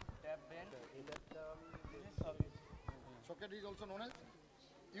tap band socket is also known as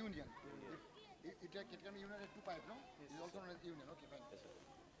union. It can be united two pipe, no? It is also known as union. Okay, fine.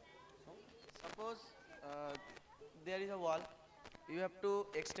 So, suppose there is a wall, you have to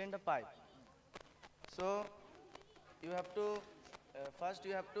extend a pipe. So you have to first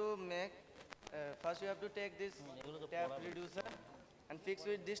you have to take this tap reducer and fix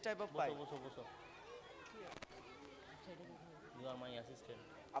with this type of pipe. You are my assistant.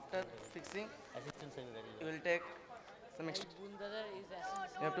 After fixing, Assistant secretary. you will take some extra.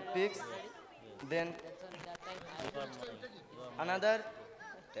 You have to fix, then another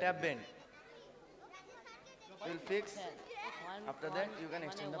tap bend. You will fix. After that, you can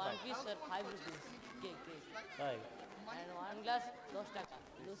extend the One pipe. piece, sir, 5 rupees. Cake. Right. And one glass, 10 taka.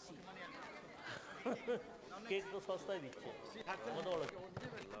 Lucy. Cake তো সস্তায় দিচ্ছে কত বড়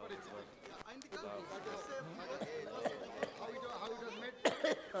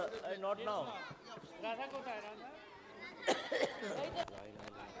not now. Radha কোথায় Radha?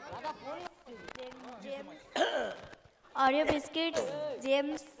 Radha phone Oreo biscuits,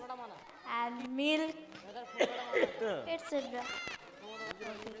 gems, and milk, etc.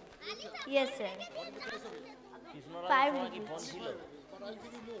 Yes, sir. 5 rupees.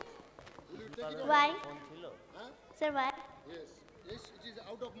 Why? Sir, why? Yes, it is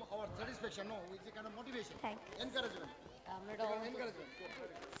out of our satisfaction, no? It's a kind of motivation. Thanks. Encouragement. Encouragement.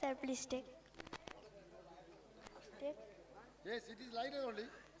 Sir, please take. Take. Yes, it is lighter only.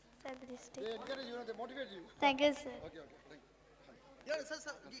 Sir, please take. They encourage you, they motivate you. Thank you, sir. Okay, thank you. Yeah, sir,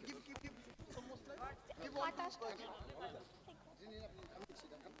 give some more slides. Give one.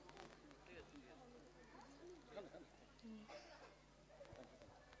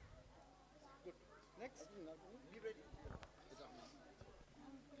 Good. Next, be ready.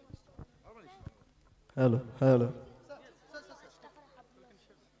 Hello.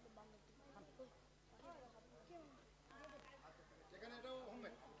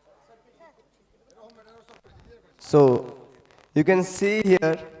 So you can see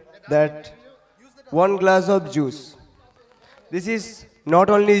here that 1 glass of juice. This is not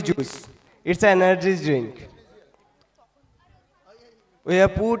only juice, it's an energy drink. We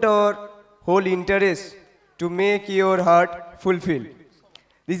have put our whole interest to make your heart fulfilled.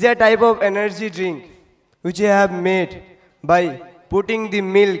 This is a type of energy drink which we have made by putting the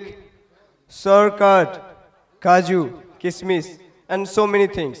milk, sour curd, kaju, kismis, and so many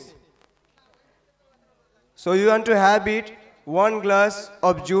things. So you want to have it, one glass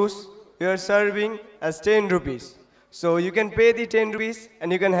of juice you are serving as 10 rupees. So you can pay the 10 rupees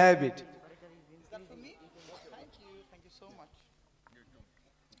and you can have it.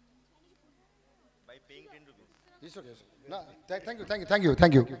 It's okay. No,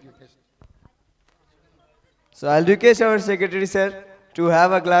 thank you. So I'll request our secretary sir to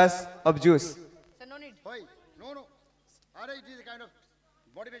have a glass of juice. No. It is a kind of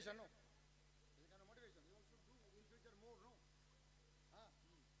motivation, no?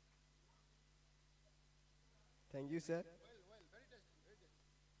 Thank you, sir.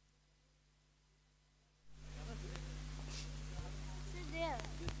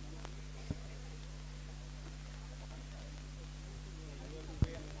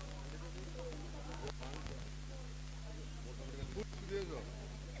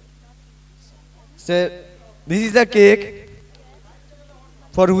 Sir, this is a cake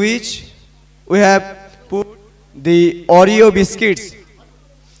for which we have put the Oreo biscuits.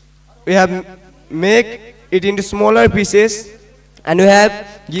 We have make it into smaller pieces and we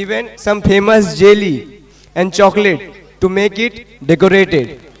have given some famous jelly and chocolate to make it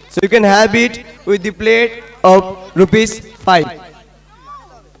decorated. So you can have it with the plate of ₹5.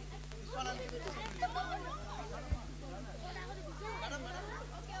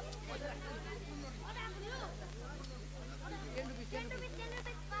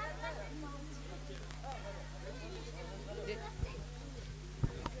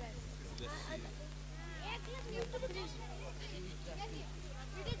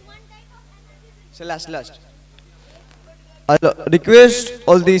 So last. I'll request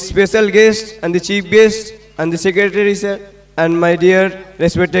all the special guests and the chief guests and the secretary sir and my dear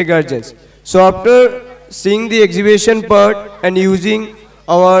respected guardians. So after seeing the exhibition part and using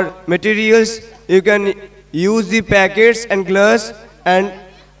our materials, you can use the packets and glass and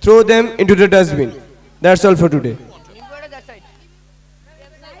throw them into the dustbin. That's all for today.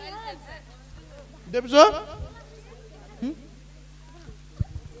 Dev sir?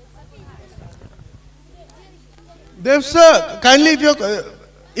 Dev sir, kindly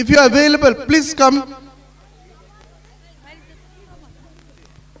if you are available, please come.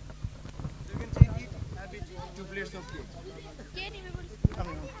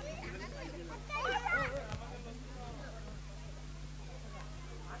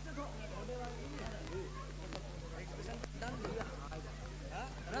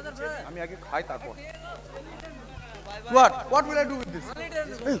 What will I do with this?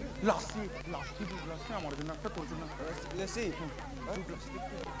 Lassi.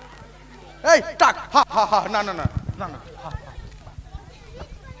 Hey, tak. Ha. No. Ha.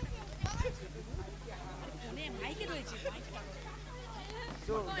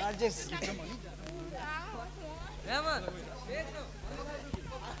 So, guardians.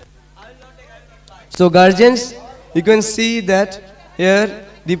 So, guardians, you can see that here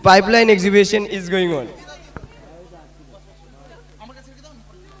the pipeline exhibition is going on.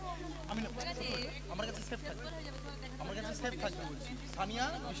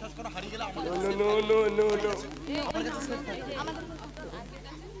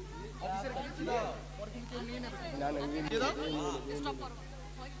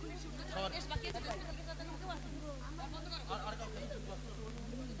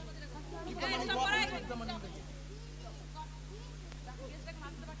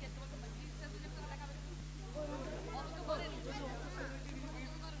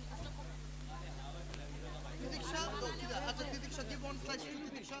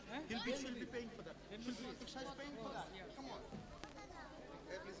 She'll be paying for that. She'll be paying for that. Come on.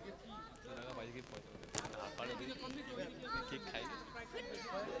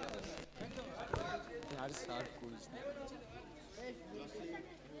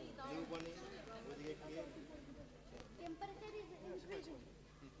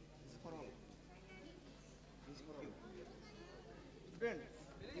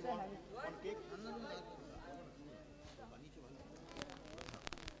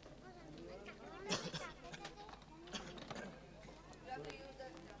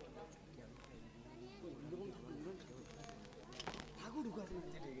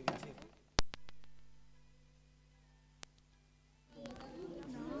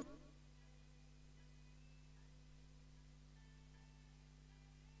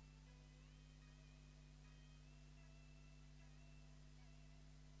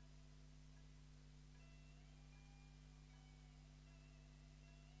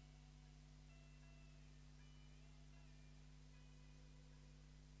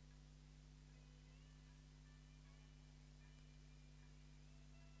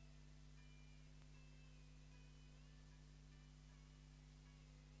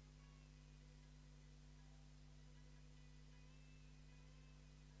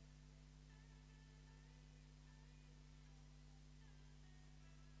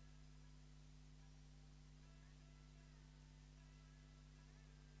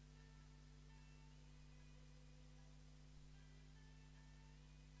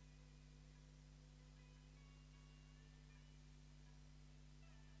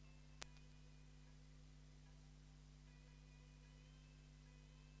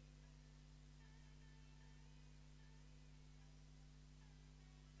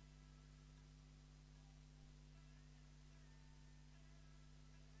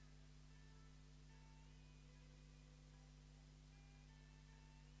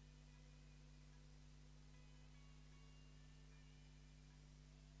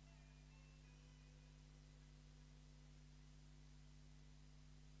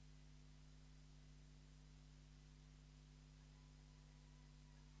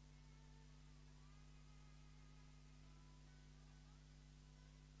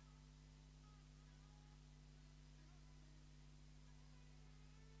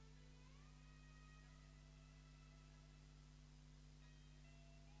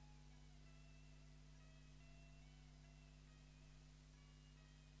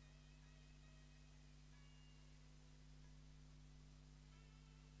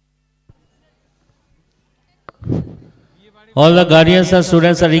 All the guardians and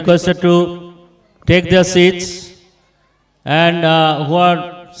students are requested to take their seats, and who are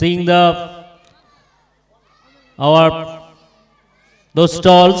seeing those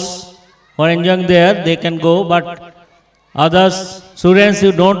stalls who are enjoying there, they can go, but others, students,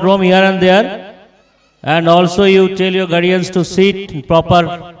 you don't roam here and there, and also you tell your guardians to sit in proper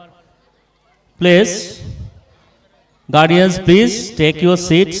place. Guardians, please take your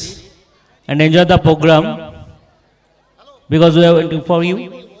seats and enjoy the program, because we are waiting for you.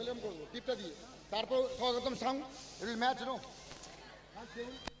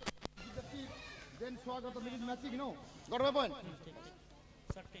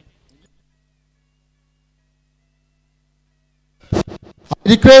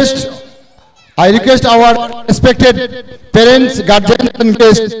 I request our respected parents, guardians and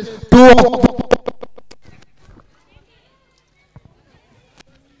guests to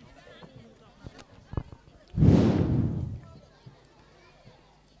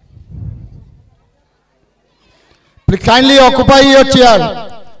kindly occupy your chair,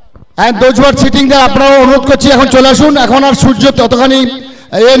 and those who are sitting there, আপনারা অনুরোধ করছি এখন চলে আসুন। এখন আর সূর্য ততখানি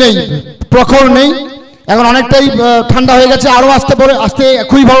নেই, প্রখর নেই, এখন অনেকটাই ঠান্ডা হয়ে গেছে, আরো আসতে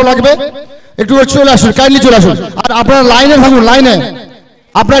খুবই ভালো লাগবে। একটু চলে আসুন, কাইন্ডলি চলে আসুন। আর আপনারা লাইনে থাকুন, লাইনে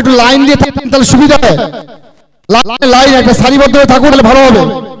আপনারা একটু লাইন দিয়ে থাকুন, তাহলে সুবিধা হয়। লাইন একটা সারিবদ্ধ হয়ে থাকুন, তাহলে ভালো হবে।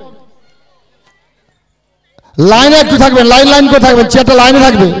 লাইনে একটু থাকবেন, লাইন করে থাকবেন, চেয়ারটা লাইনে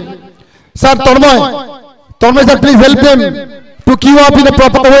থাকবে। Sir Tanmoy sir, please help them to queue up in a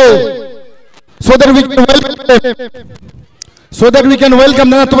proper way, so that we can welcome them. So that we can welcome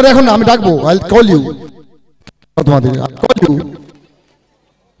them. তোমাদের এখন আমি ডাকবো, I'll call you. তোমাদের I'll call you.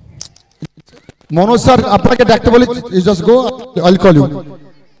 Manoj sir আপনাকে ডাকতে বলি, you just go, I'll call you.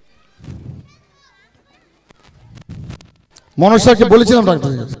 Manoj স্যারকে বলেছিলাম ডাকতে।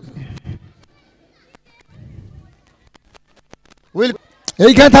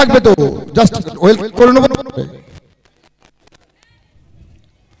 এইখানে থাকবে তো, জাস্ট ওয়েলকাম করে নেব।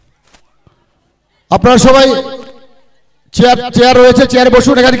 আপনারা সবাই চেয়ার রয়েছে, চেয়ারে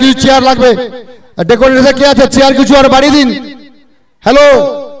বসুন। এখানে কিছু চেয়ার লাগবে, ডেকোরেটর কে আছে, চেয়ার কিছু আর বাড়িয়ে দিন। Hello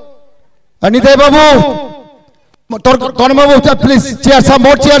Nitai Babu, Tanmoy Babu, please chair, some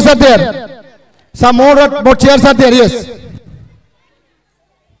more chairs are there, some more chairs are there. Yes,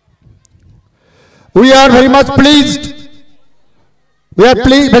 we are very much pleased. We are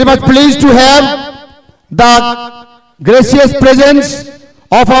very much pleased to have the gracious presence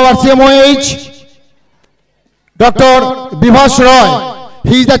of our CMOH, Dr. Bibhas Roy.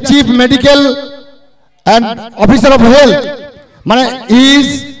 He is the Chief Medical and Officer of Health. He is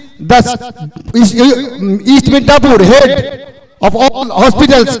the East Midnapur head of all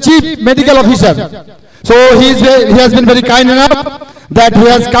hospitals, Chief Medical Officer. So he has been very kind enough that he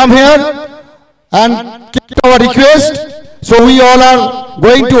has come here and kept our request. So we all are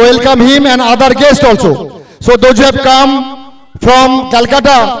going to welcome him and other guests also. So those who have come from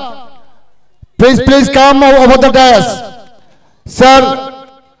Calcutta, please come over the dais. Sir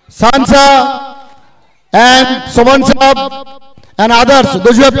Sansa and Soman Saab and others,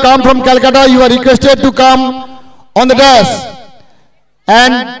 those who have come from Calcutta, you are requested to come on the dais.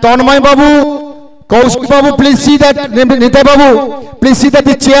 And Tanmay Babu, Kaushik Babu, please see that, Nitai Babu, please see that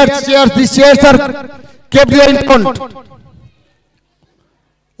these chairs are kept there in front.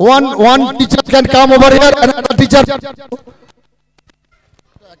 One teacher can come over here, another teacher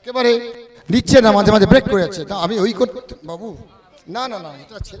একেবারে নিচ্ছে না, মাঝে মাঝে break করে যাচ্ছে। আমি ওই করতে বাবু, না না না,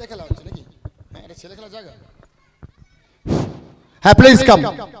 এটা ছেলে খেলা হচ্ছে নাকি? হ্যাঁ, এটা ছেলে খেলা জায়গা। হ্যাঁ, please come.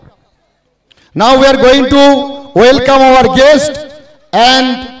 Now we are going to welcome our guest, and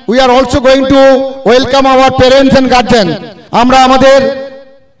we are also going to welcome our parents and guardians. আমরা আমাদের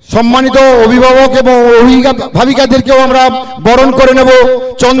সম্মানিত অভিভাবক এবং ভাবিকাদেরকেও আমরা বরণ করে নেব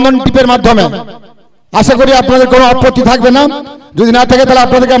চন্দন টিপের মাধ্যমে। আশা করি আপনাদের কোনো আপত্তি থাকবে না, যদি না থাকে তাহলে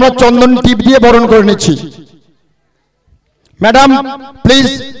আপনাদেরকে আমরা চন্দন টিপ দিয়ে বরণ করে নিচ্ছি। Madam, please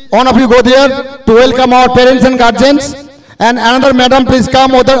one of you go there to welcome our parents and guardians, and another madam please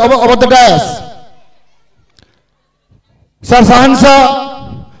come over the dais. Sir Sahansa,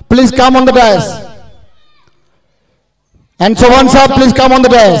 please come on the dais. And Sohan Saab, please come on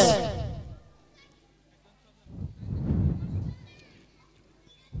the dais.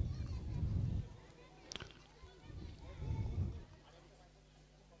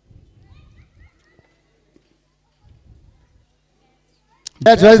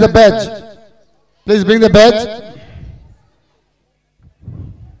 Badge, where is the badge? Please bring the badge.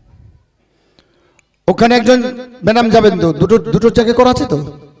 ওখানে একজন madam যাবেন তো, দুটো চেকে করা আছে তো,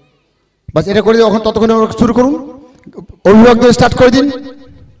 বাস এটা করে দিয়ে ওখানে ততক্ষণে শুরু করুন। অভিভাবকদের স্টার্ট করে দিন,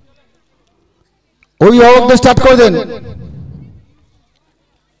 অভিভাবকদের স্টার্ট করে দেন।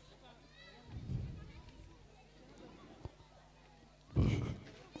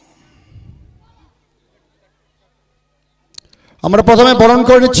 আমরা প্রথমে বরণ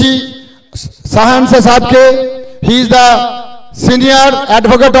করে নিচ্ছি সাহান সাহেবকে। He is the senior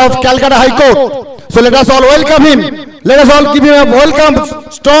advocate of Calcutta high court. So let us all welcome him, let us all give him a welcome,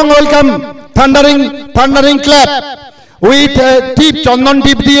 strong welcome, thundering clap with টিপ, চন্দন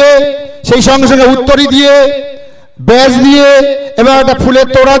টিপ দিয়ে, সেই সঙ্গে সঙ্গে উত্তরী দিয়ে, ব্যাজ দিয়ে এবং একটা ফুলের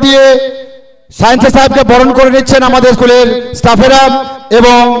তোড়া দিয়ে সায়েন্স সাহেবকে বরণ করে নিচ্ছেন আমাদের স্কুলের স্টাফেরা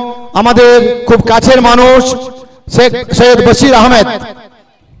এবং আমাদের খুব কাছের মানুষ শেখ সৈয়দ বশির আহমেদ।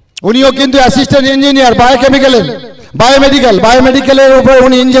 উনিও কিন্তু অ্যাসিস্ট্যান্ট ইঞ্জিনিয়ার বায়োমেডিক্যালের উপরে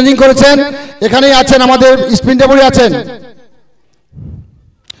উনি ইঞ্জিনিয়ারিং করেছেন, এখানেই আছেন, আমাদের স্পিনটাপুরে আছেন।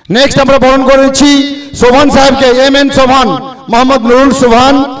 নেক্সট আমরা বরণ করে নিচ্ছি সোভান সাহেবকে, MN. Sobhan, Mohammad Nurul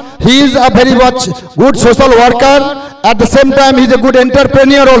Sobhan. He is a very much good social worker, at the same time he is a good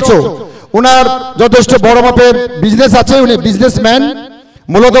entrepreneur also. ওনার যথেষ্ট বড় মাপের বিজনেস আছে, উনি বিজনেসম্যান।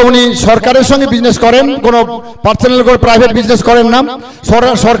 মূলত উনি সরকারের সঙ্গে বিজনেস করেন, কোনো পার্সোনাল করে প্রাইভেট বিজনেস করেন না,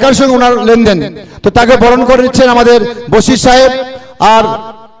 সরকারের সঙ্গে ওনার লেনদেন। তো তাকে বরণ করে নিচ্ছেন আমাদের বশির সাহেব, আর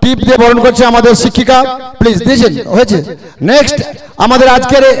টিপ দিয়ে বরণ করছে আমাদের শিক্ষিকা। প্লিজ দিয়েছেন, হয়েছে। নেক্সট আমাদের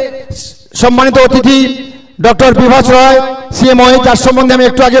আজকের সম্মানিত অতিথি ডক্টর বিভাস রয়, সিএমও, যার সম্বন্ধে আমি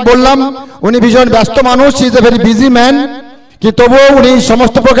একটু আগে বললাম। উনি ভীষণ ব্যস্ত মানুষ, he is a very busy man, কিন্তু তবুও উনি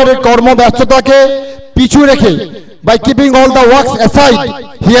সমস্ত প্রকারের কর্মব্যস্ততাকে পিছু রেখে, by keeping all the works aside,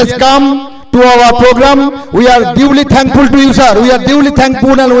 he has come to our program. We are duly thankful to you, sir. We are duly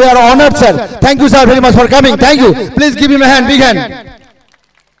thankful and we are honored, sir. Thank you, sir, very much for coming. Thank you. Please give him a hand, big hand.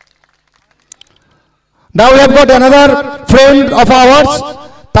 Now we have got another friend of ours.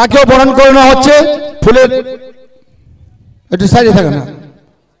 তাকেও বরণ করে নেওয়া হচ্ছে ফুলের, একটু সাইডে থাকে না,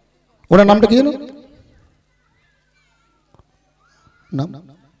 ওনার নামটা কি জানো? নাম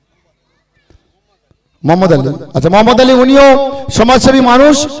মোহাম্মদ আলী। আচ্ছা, মোহাম্মদ আলী, উনিও সমাজসেবী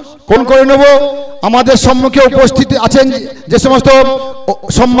মানুষ। কোন করে নেব, আমাদের সম্মুখে উপস্থিত আছেন যে সমস্ত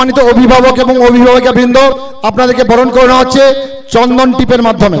সম্মানিত অভিভাবক এবং অভিভাবিকা বৃন্দ, আপনাদেরকে বরণ করে নেওয়া হচ্ছে চন্দন টিপের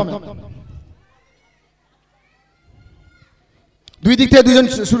মাধ্যমে। দুই দিক থেকে দুজন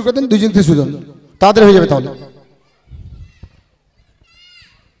শুরু করে দেন, দুই দিক থেকে সুজন, তাড়াতাড়ি হয়ে যাবে তাহলে।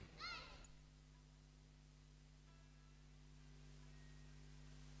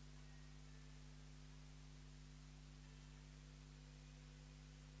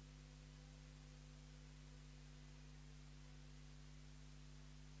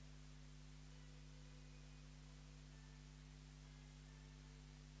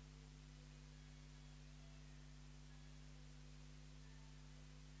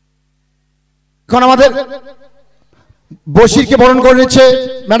 এখন আমাদের বশিরকে বরণ করে নিচ্ছে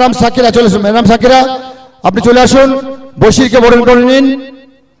ম্যাডাম সাকিরা। চলে আসুন ম্যাডাম সাকিরা, আপনি চলে আসুন, বশিরকে বরণ করে নিন।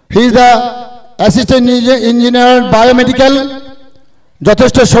 He is the assistant engineer biomedical,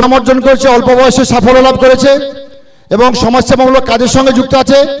 যথেষ্ট সুনাম অর্জন করেছে, অল্প বয়সে সাফল্য লাভ করেছে এবং সমাজসেবামূলক কাজের সঙ্গে যুক্ত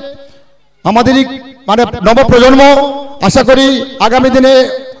আছে। আমাদেরই মানে নবপ্রজন্ম, আশা করি আগামী দিনে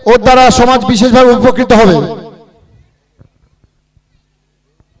ওর দ্বারা সমাজ বিশেষভাবে উপকৃত হবে।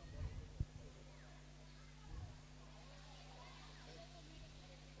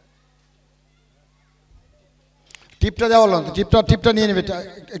 টিপটা দেওয়া হলো, টিপটা নিয়ে নেবে,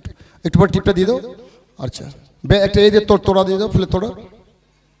 একটু পর টিপটা দিয়ে দাও। আচ্ছা, একটা এই দিয়ে তোড়া দিয়ে দাও, ফুলের তোড়া।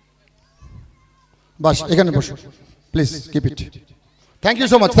 বাস, এখানে বসো please, keep it. Thank you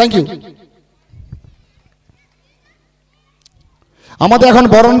so much, thank you. আমাদের এখন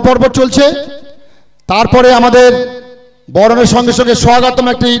বরণ পর্ব চলছে, তারপরে আমাদের বরণের সঙ্গে সঙ্গে স্বাগতম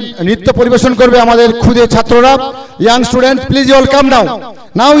একটি নৃত্য পরিবেশন করবে আমাদের খুদে ছাত্ররা। Young student, please you welcome now.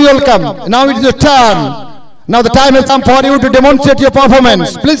 Now you welcome, now it is your turn. Now the time has come for you to demonstrate your performance.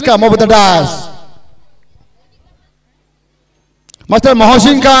 Please come over the dais. Master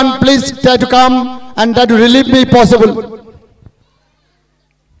Mohsin Khan, please try to come and try to relieve me if possible.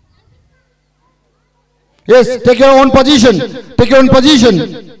 Yes, take your own position. Take your own position.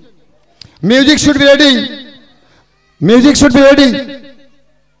 Music should be ready. Music should be ready.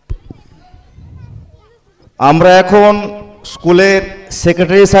 আমরা এখন স্কুলের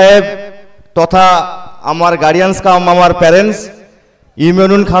secretary সাহেব তথা আমার guardians কাম আমার parents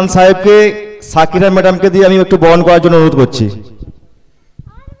Imranul খান সাহেবকে Shakira ম্যাডামকে দিয়ে আমি একটু বরণ করার জন্য অনুরোধ করছি।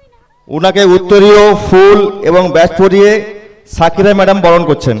 ওনাকে উত্তরীয় ফুল এবং ব্যাচ পরিয়ে সাকিরা ম্যাডাম বরণ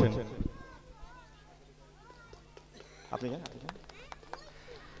করছেন।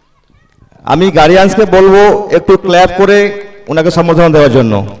 আমি গার্ডিয়ানসকে বলবো একটু ক্ল্যাপ করে ওনাকে সম্বোধনা দেওয়ার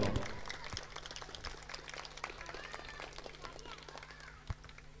জন্য।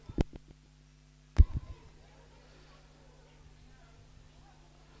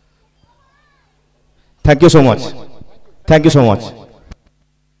 Thank you so much. Thank you so much.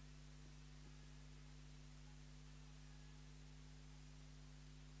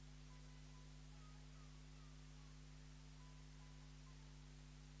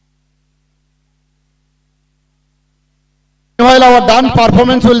 Meanwhile, our dance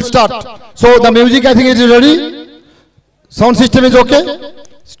performance will start. So the music, I think, is ready. Sound system is okay.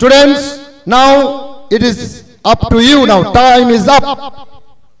 Students, now it is up to you. Now time is up.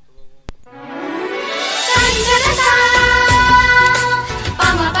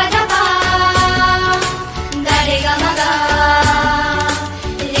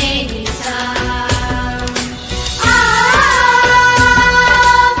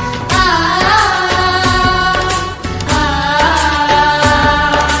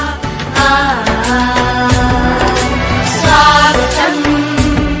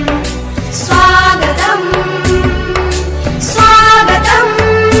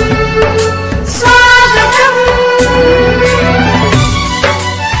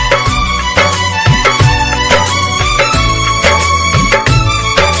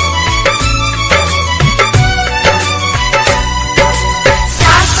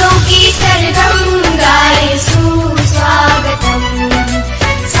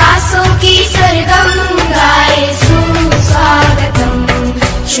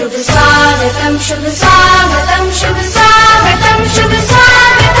 शुभ स्वागतम शुभ स्वागतम शुभ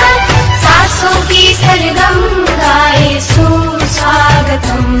स्वागतम सासों की सरगम गाए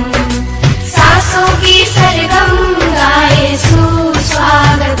सुस्वागतम सासों की सरगम गाए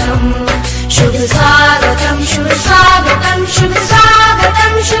सुस्वागतम शुभ स्वागतम शुभ स्वागतम शुभ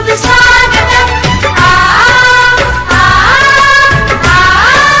स्वागतम शुभ स्वागतम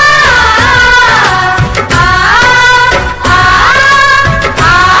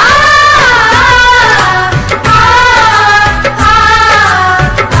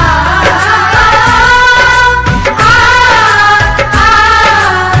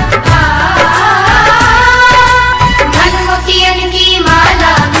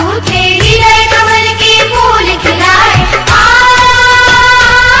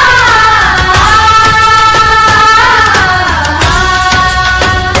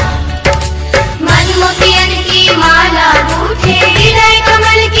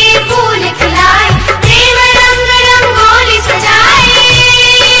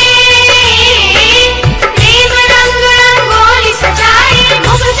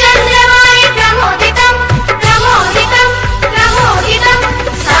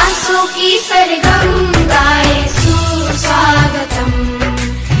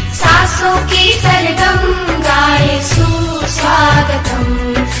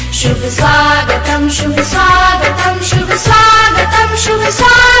शुभ स्वागतम शुभ स्वागतम शुभ स्वागतम शुभ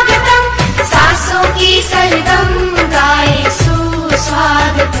स्वागतम सासों की सरगम गाए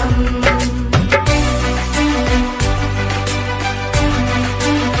सुस्वागतम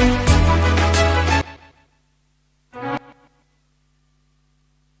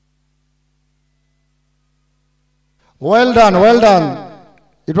Well done, well done.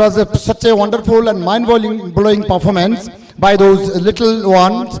 It was such a wonderful and mind-blowing performance by those little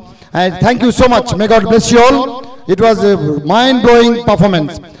ones. And thank you so much. May God bless you all. It was a mind-blowing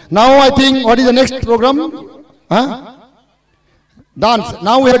performance. Now I think, what is the next program? Huh? Dance.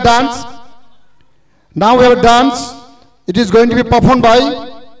 Now we have dance. Now we have dance. It is going to be performed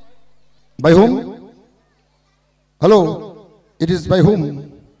by whom? Hello? It is by whom?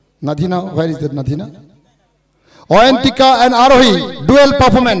 Nadhina. Where is that Nadhina? Oyantika and Arohi, dual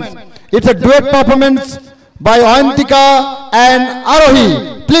performance. It's a duet performance by Oyantika and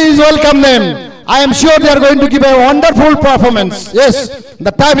Arohi. Please welcome them. I am sure they are going to give a wonderful performance. Yes,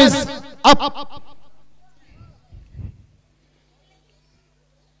 the time is up.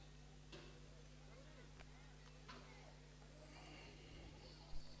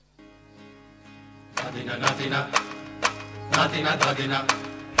 Nadina, Nadina, Nadina, Nadina,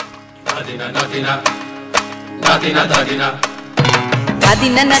 Nadina, Nadina. Nadina, Nadina.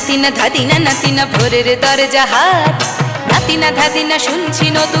 Nadina, Nadina, Nadina, Nadina, ভোরের দরজা হাত নাতিনা ধাদিনা শুনছি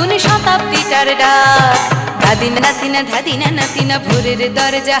নতুন শতাব্দীটার ডাক ধাদিনা নাতিনা ধাদিনা নাতিনা ভোরের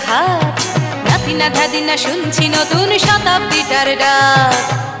দরজা হাত নাতিনা ধাদিনা শুনছি নতুন শতাব্দীটার ডাক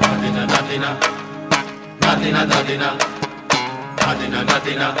Nadina, Nadina, Nadina, Nadina, Nadina,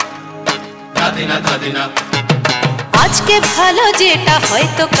 Nadina, Nadina, Nadina. আজকে ভালো যেটা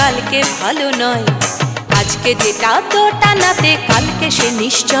হয়তো কালকে ভালো নয় আজকে যেটা তোটা নাতে কালকে সে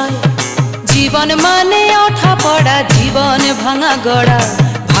নিশ্চয় জীবন মানে ওঠা পড়া জীবন ভাঙা গড়া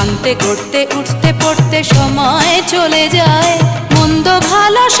ভাঙতে করতে উঠতে পড়তে সময় চলে যায় মন্দ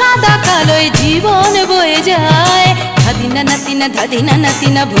ভালো সাদা কালোয় জীবন বয়ে যায় ধাদিনা নাতিনা ধাদিনা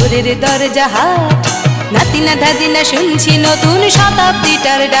নাতিনা ভোরের দরজা হাট নাতিনা ধাদিনা শুনছি নতুন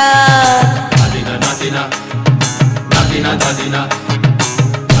শতাব্দীটার ডাক Nadina, Nadina, Nadina, Nadina,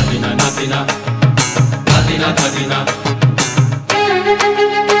 Nadina, Nadina. Nadina, Nadina.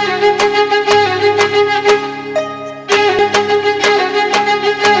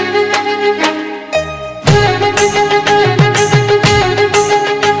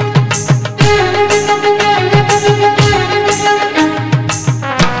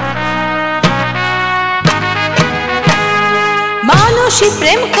 মানুষই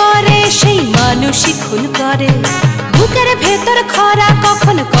প্রেম করে সেই মানুষই খুন করে বুকের ভেতর খরা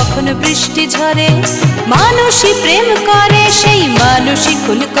কখনো কখনো বৃষ্টি ঝরে মানুষই প্রেম করে সেই মানুষই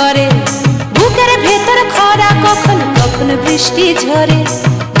খুন করে বুকের ভেতর খরা কখনো কখনো বৃষ্টি ঝরে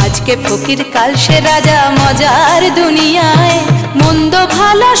আজকে ফকির কাল সে রাজা মজার দুনিয়ায় মন্দ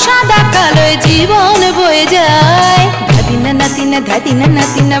ভালো সাদা কালো জীবন বয়ে যায় ধাদিনা নাতিনা ধাদিনা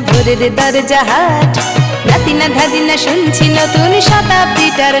নাতিনা ভোরের দরজা হাট নাতিনা ধাদিনা শুনছি নতুন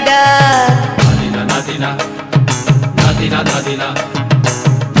শতাব্দীটার ডাক নাতিনা নাতিনা নাতিনা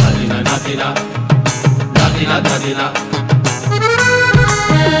নাতিনা নাতিনা নাতিনা নাতিনা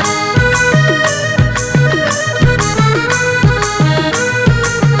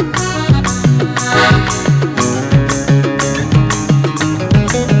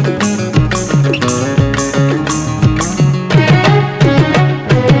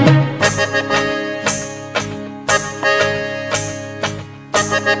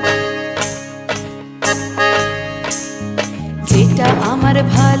যেটা আমার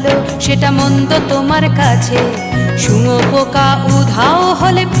ভালো সেটা মন্দ তোমার কাছে শুঁয়োপোকা উধাও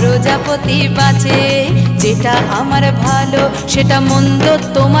হলে প্রজাপতি বাঁচে যেটা আমার ভালো সেটা মন্দ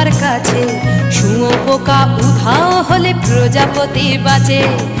তোমার কাছে শুঁয়োপোকা উধাও হলে প্রজাপতি বাঁচে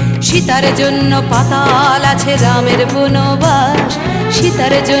সীতার জন্য পাতাল আছে রামের বনবাস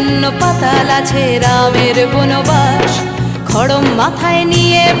সীতার জন্য পাতাল আছে রামের বনবাস খড়ম মাথায়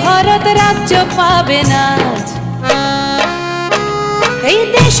নিয়ে ভারত রাজ্য পাবে না এই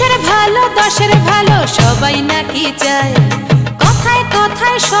দেশের ভালো দশের ভালো সবাই নাকি চায় কথায়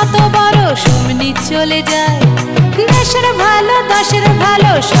কথায় শত বড় সুমনি চলে যায় দেশের ভালো দশের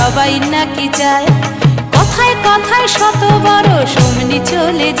ভালো সবাই নাকি চায় কথায় কথায় শত বড় সুমনি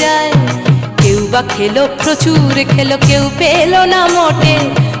চলে যায় কেউ বা খেলো প্রচুর খেলো কেউ পেল না মোটে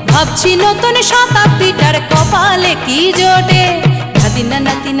ভাবছি নতুন শতাব্দীটার কপালে কি জোটে ধাদিনা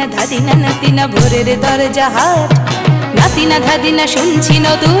নাতিনা ধাদিনা নাতিনা ভোরের দরজা হাট নাতিনা ধাদিনা শুনছি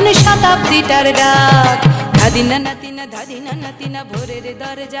নতুন শতাব্দীটার ডাক ধাদিনা নাতিনা ধাদিনা নাতিনা ভোরের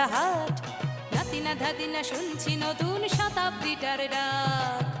দরজা হাট নাতিনা ধাদিনা শুনছি নতুন শতাব্দীটার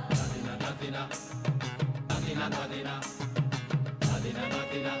ডাক নাতিনা নাতিনা নাতিনা নাতিনা নাতিনা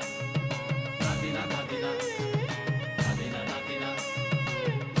নাতিনা নাতিনা নাতিনা নাতিনা নাতিনা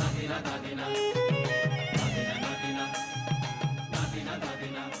নাতিনা নাতিনা নাতিনা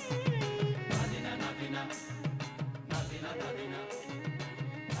নাতিনা নাতিনা নাতিনা নাতিনা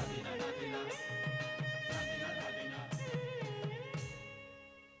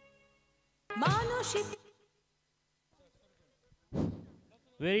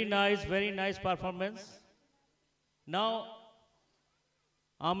very nice performance. Now,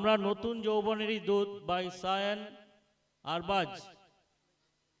 আমরা নতুন যৌবনেরই দূত by সায়ান আরবাজ।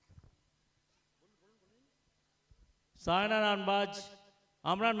 সায়ান আর আরবাজ,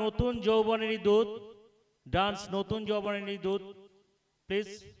 আমরা নতুন যৌবনেরই দূত, ডান্স নতুন যৌবনেরই দূত।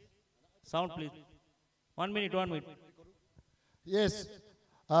 Please, sound please. 1 minute, 1 minute. Yes,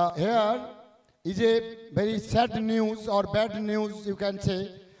 here is a very sad news or bad news you can say.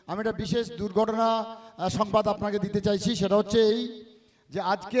 আমি একটা বিশেষ দুর্ঘটনা সংবাদ আপনাকে দিতে চাইছি, সেটা হচ্ছে এই যে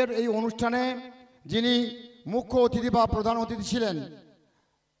আজকের এই অনুষ্ঠানে যিনি মুখ্য অতিথি বা প্রধান অতিথি ছিলেন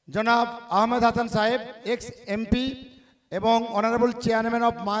জনাব আহমেদ হাসান সাহেব, এক্স এমপি এবং honourable chairman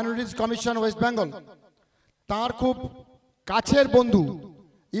of minorities commission West Bengal, তার খুব কাছের বন্ধু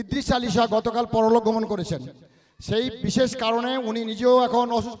ইদ্রিস আলী শাহ গতকাল পরলোক গমন করেছেন। সেই বিশেষ কারণে উনি নিজেও এখন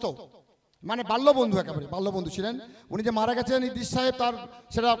অসুস্থ, মানে বাল্যবন্ধু, একেবারে বাল্যবন্ধু ছিলেন। উনি যে মারা গেছেন ইদ্রিস সাহেব, তার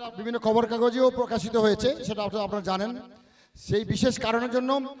সেটা বিভিন্ন খবর কাগজেও প্রকাশিত হয়েছে, সেটা আপনারা জানেন। সেই বিশেষ কারণের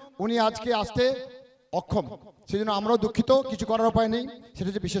জন্য উনি আজকে আসতে অক্ষম, সেই জন্য আমরাও দুঃখিত, কিছু করার উপায় নেই, সেটা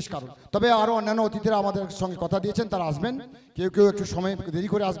হচ্ছে বিশেষ কারণ। তবে আরও অন্যান্য অতিথিরা আমাদের সঙ্গে কথা দিয়েছেন, তারা আসবেন, কেউ কেউ একটু সময় দেরি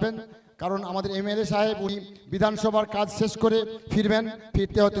করে আসবেন, কারণ আমাদের এমএলএ সাহেব উনি বিধানসভার কাজ শেষ করে ফিরবেন,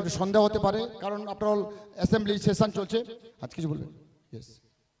 ফিরতে হয়তো একটু সন্ধ্যা হতে পারে, কারণ আপনার অ্যাসেম্বলি সেশন চলছে। আজ কিছু বলবেন? ইয়েস,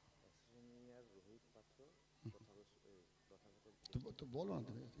 বলো না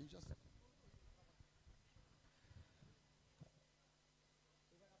তুমি।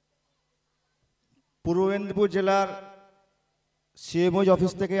 পূর্ব মেদিনীপুর জেলার সিএমওজ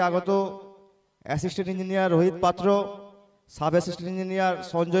অফিস থেকে আগত অ্যাসিস্ট্যান্ট ইঞ্জিনিয়ার রোহিত পাত্র, sub assistant engineer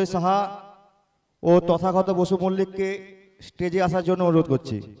Sanjay Saha ও তথাগত বসু মল্লিককে স্টেজে আসার জন্য অনুরোধ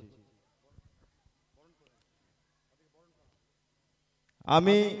করছি।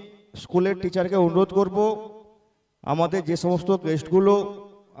 আমি স্কুলের টিচারকে অনুরোধ করব আমাদের যে সমস্ত গেস্টগুলো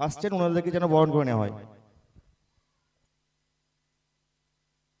আসছেন ওনাদেরকে যেন বরণ করে নেওয়া হয়।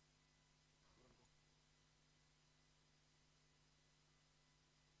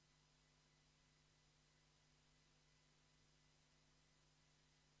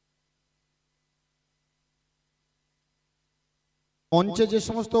 মঞ্চে যে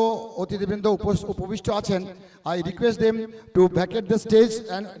সমস্ত অতিথিবৃন্দ উপবিষ্ট আছেন, I request them to vacate the stage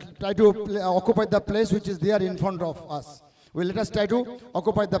and try to occupy the place which is there in front of us. Well, let us try to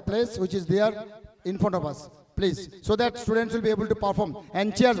occupy the place which is there in front of us, please, so that students will be able to perform. And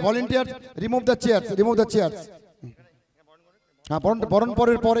chairs, volunteers, remove the chairs, remove the chairs. বরণ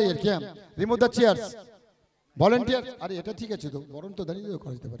পরের পরে আর কি, remove the chairs. Volunteers, আরে এটা ঠিক আছে তো, বরণ তো দাঁড়িয়ে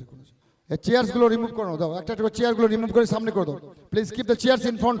করা যেতে পারে কোনো। এই চেয়ারস গুলো রিমুভ করে দাও, একটা একটা চেয়ার গুলো রিমুভ করে সামনে করে দাও। Please keep the chairs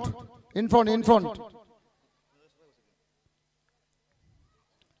in front, in front, in front.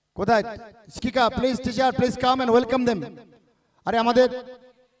 কোথায় শিক্ষিকা, please teacher, please come and welcome them. আরে আমাদের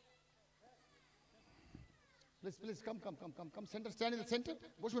please please come come come come come centre, stand in the centre.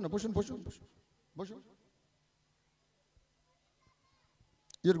 বসুন না, বসুন বসুন বসুন বসুন।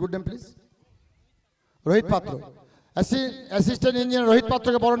 Your good name please? Rohit পাত্র, অ্যাসিস্ট্যান্ট ইঞ্জিনিয়ার রোহিত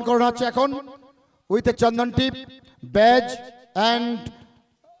পাত্রকে বরণ করানো হচ্ছে এখন with a Chandan tip, badge and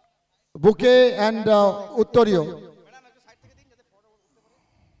বুকে অ্যান্ড উত্তরীয়।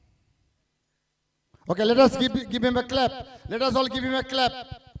 Okay, let us give him a clap. Let us all give him a clap.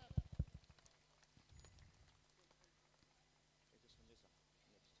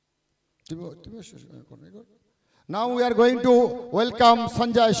 Now we are going to welcome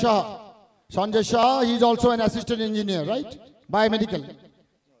Sanjay Shah. Sanjay Shah, he is also an assistant engineer, right? Biomedical.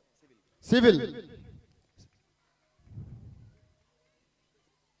 Civil.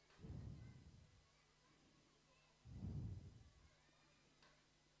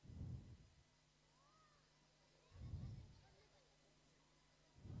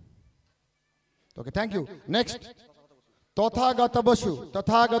 Okay, thank you. Next, Tathagata Basu.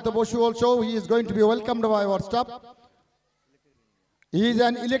 Tathagata Basu also, he is going to be welcomed by our staff. He is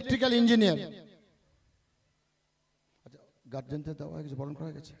an electrical engineer. গার্জেনদের দেওয়া কিছু বরণ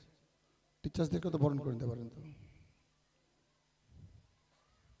করা গেছে, টিচার্সদেরকে তো বরণ করে দিতে পারেন তো।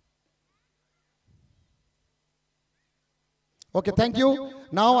 Okay, thank you.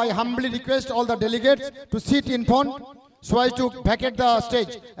 Now I humbly request all the delegates to sit in front so as to vacate the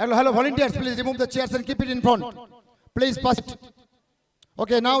stage. Hello, volunteers, please remove the chairs and keep it in front. Please pass it.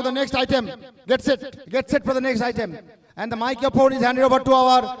 Okay, now the next item. Get set for the next item. And the microphone is handed over to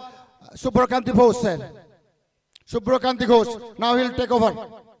our Subhrakanti Ghosh, sir. Subhrakanti Ghosh. Now he'll take over.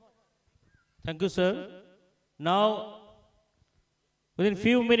 Thank you, sir. Now, within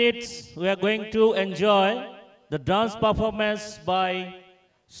few minutes, we are going to enjoy the dance performance by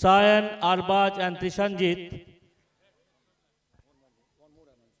Sayan, Arbaj and Trishanjit.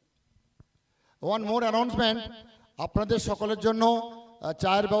 One more announcement. আপনাদের সকলের জন্য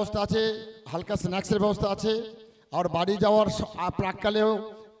চায়ের ব্যবস্থা আছে, হালকা স্ন্যাক্সের ব্যবস্থা আছে, আর বাড়ি যাওয়ার প্রাককালেও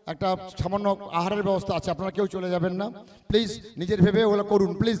একটা সামান্য আহারের ব্যবস্থা আছে। আপনারা কেউ চলে যাবেন না, প্লিজ নিজের ভেবে ওগুলো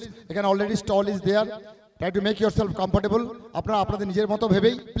করুন। প্লিজ, এখানে already stall is there, try to make your self comfortable. আপনারা আপনাদের নিজের মতো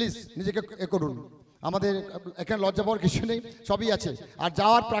ভেবেই প্লিজ নিজেকে করুন। আমাদের এখানে লজ্জা পাওয়ার কিছু নেই, সবই আছে। আর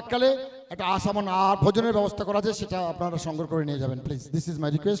যাওয়ার প্রাককালে একটা সামান্য ভোজনের ব্যবস্থা করা আছে, সেটা আপনারা সংগ্রহ করে নিয়ে যাবেন please. This is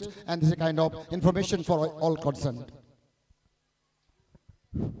my request and this a kind of information for all concern.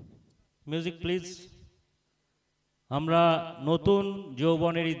 Music please. আমরা নতুন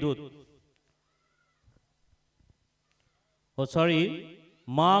যৌবনেরই দূত, ও সরি,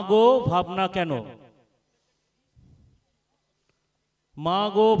 মা গো ভাবনা কেন, মা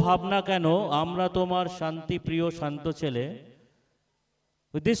গো ভাবনা কেন, আমরা তোমার শান্তি প্রিয় শান্ত ছেলে।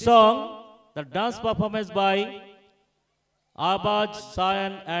 With this song, the dance performance by Arbaj,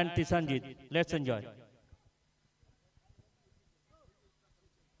 Sayan and Trishanjit. Let's enjoy.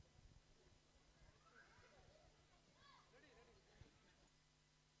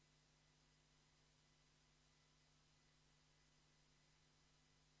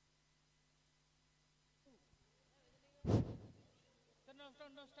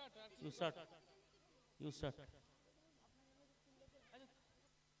 You start. You start.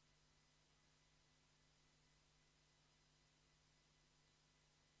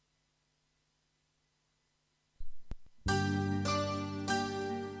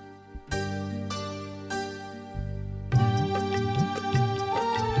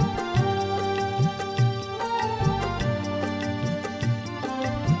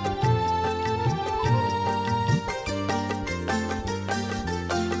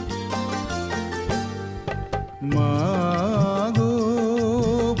 মাগো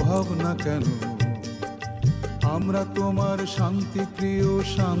ভাবনা কেন, আমরা তোমার শান্তি প্রিয়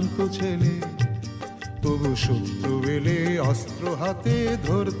শান্ত ছেলে, তবু শত্রু এলে অস্ত্র হাতে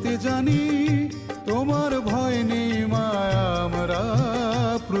ধরতে জানি, তোমার ভয় নেই মায়া, আমরা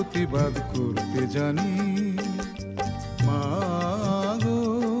প্রতিবাদ করতে জানি। মাগো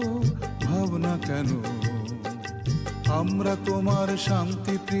ভাবনা কেন, আমরা তোমার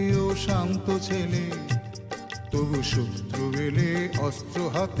শান্তি প্রিয় শান্ত ছেলে, তবু শত্রু এলে অস্ত্র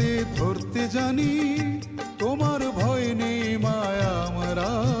হাতে ধরতে জানি। তোমার ভয় নেই মায়া, আমরা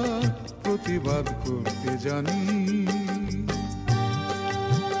প্রতিবাদ করতে জানি।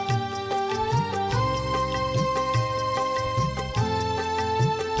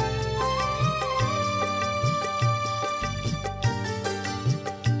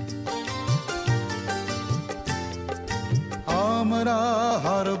 আমরা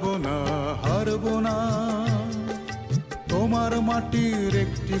হারব না, হারব না, তোমার মাটির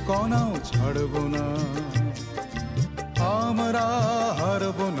একটি কণাও ছাড়ব না। আমরা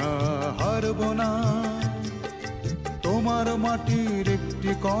হারব না, হারব না, তোমার মাটির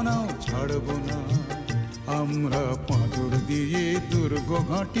একটি কণাও ছাড়ব না। আমরা পাঁজর দিয়ে দুর্গ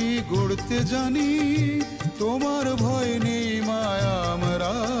ঘাঁটি গড়তে জানি। তোমার ভয় নেই মায়া,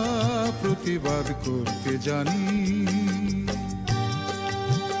 আমরা প্রতিবাদ করতে জানি।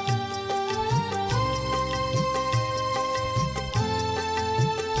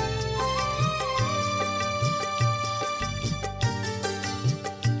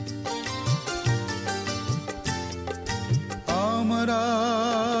 আমরা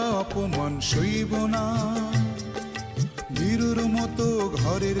অপমান সইব না, বীরুর মতো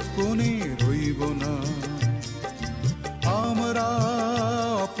ঘরের কোণে রইব না। আমরা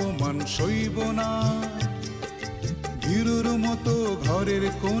অপমান সইব না, বীরুর মতো ঘরের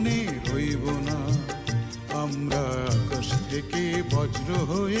কোণে রইব না। আমরা আকাশ থেকে বজ্র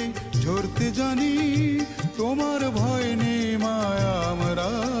হয়ে ঝরতে জানি। তোমার ভয় নেই মায়া, আমরা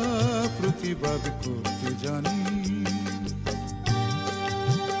প্রতিবাদ করতে জানি।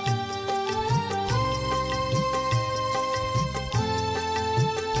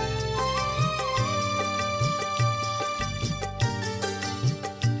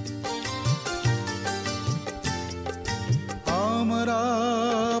 আমরা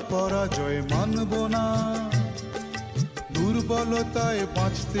পরাজয় মানব না, দুর্বলতায়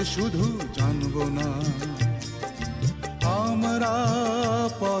বাঁচতে শুধু জানব না। আমরা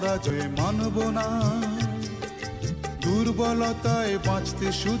পরাজয় মানব না, দুর্বলতায় বাঁচতে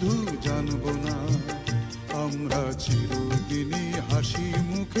শুধু জানব না। আমরা চিরদিনই হাসি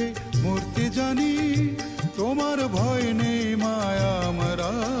মুখে মরতে জানি। তোমার ভয় নেই মায়া,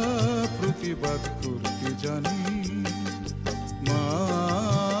 আমরা প্রতিবাদ করতে জানি।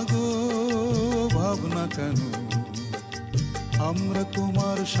 মাগো ভাবনা কেন, আমরা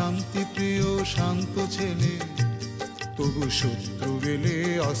তোমার শান্তি প্রিয় শান্ত ছেলে, তবু শত্রু গেলে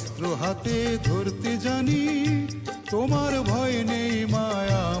অস্ত্র হাতে ধরতে জানি। তোমার ভয় নেই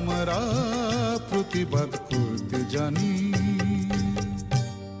মায়া, আমরা প্রতিবাদ করতে জানি।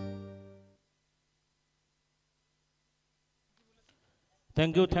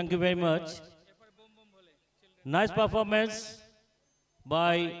 Thank you very much. Nice performance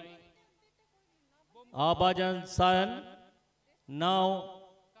by Abajan Sayan. Now,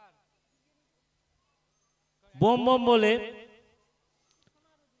 Bom Bom Bole,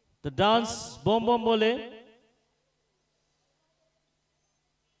 the dance Bom Bom Bole.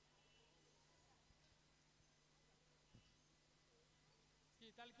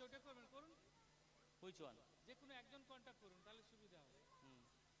 Which one?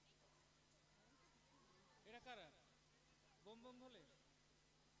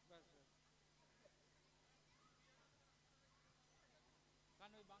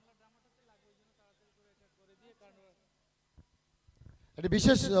 একটি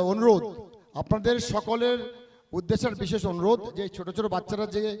বিশেষ অনুরোধ আপনাদের সকলের উদ্দেশ্যে, বিশেষ অনুরোধ যে ছোট ছোট বাচ্চারা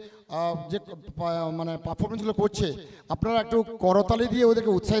যে মানে পারফরমেন্সগুলো করছে, আপনারা একটু করতালি দিয়ে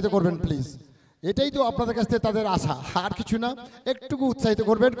ওদেরকে উৎসাহিত করবেন প্লিজ। এটাই তো আপনাদের কাছ থেকে তাদের আশা, আর কিছু না। একটুকু উৎসাহিত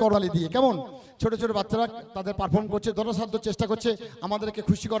করবেন করতালি দিয়ে, কেমন? ছোট ছোট বাচ্চারা তাদের পারফর্ম করছে, যথাসাধ্য চেষ্টা করছে আমাদেরকে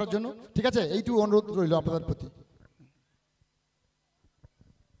খুশি করার জন্য, ঠিক আছে? এইটুকু অনুরোধ রইল আপনাদের প্রতি।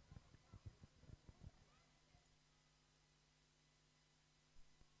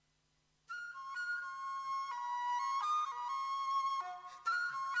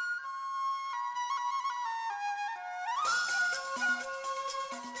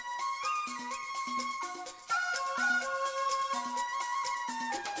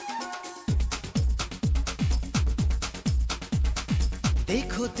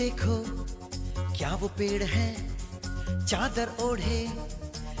 देखो देखो क्या वो पेड़ है, चादर ओढ़े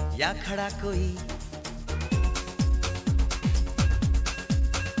या खड़ा कोई।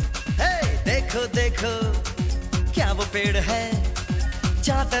 हे देखो देखो क्या वो पेड़ है,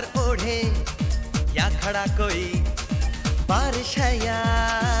 चादर ओढ़े या खड़ा कोई। बारिश है या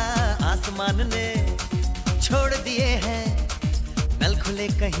आसमान ने छोड़ दिए हैं नल खुले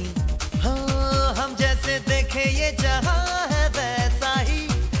कहीं। हाँ हम जैसे देख देखे ये जहां है वैसा ही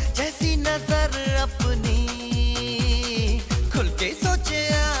जैसी नजर अपनी खुल के सोचे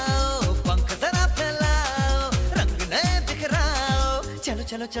आओ पंख जरा फैलाओ रंग नए बिखराओ चलो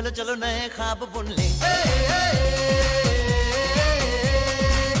चलो चलो चलो नए ख्वाब बुन ले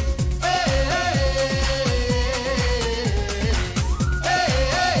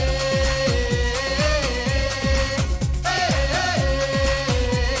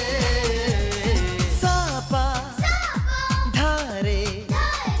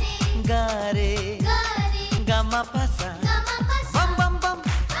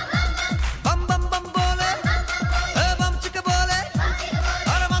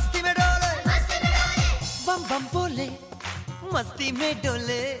मस्ती में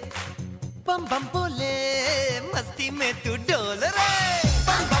डोले बम बम बोले मस्ती में तू डोल रे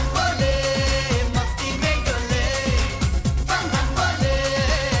बम बम बोले मस्ती में डोले बम बम बोले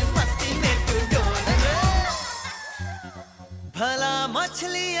मस्ती में तू डोल रे भला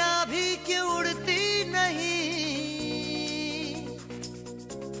मछलियां भी क्यों उड़ती नहीं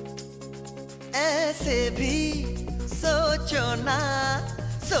ऐसे भी सोचो ना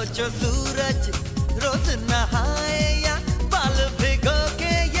सोचो सूरज रोज नहाए या बाल भिगो के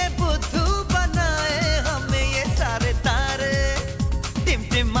ये बुद्धू बनाए हमें ये सारे तारे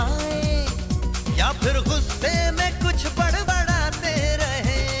टिमटिमाए या फिर गुस्से में कुछ बड़बड़ाते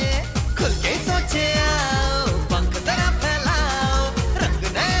रहे खुल के सोचे आओ पंख जरा फैलाओ रंग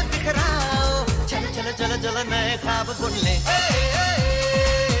नए बिखराओ चलो चलो चलो चलो नए ख्वाब बुन ले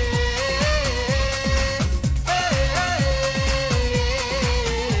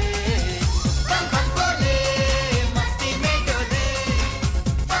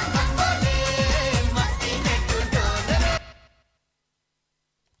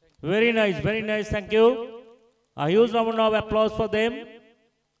very nice, thank you. A huge round of applause for them.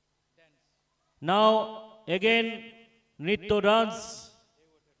 Now, again, Nitto dance,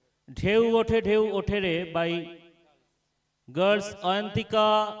 Dheu Ote Re by girls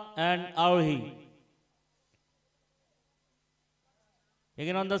Ayantika and Arohi.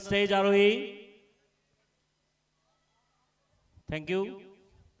 Again on the stage, Arohi. Thank you.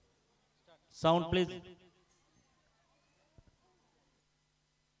 Sound, please.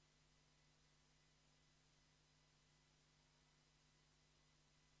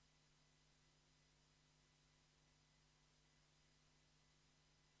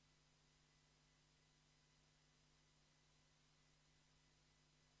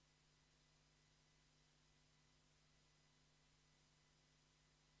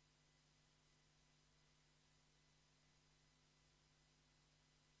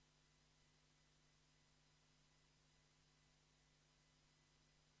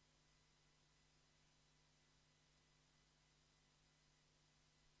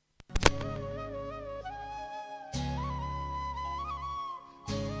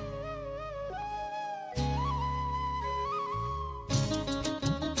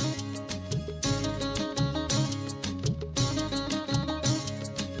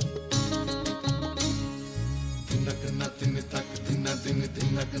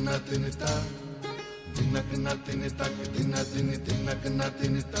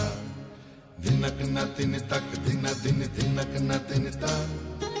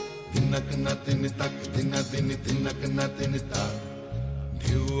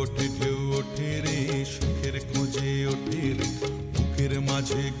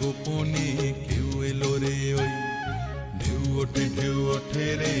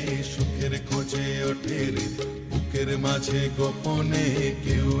 গোপনে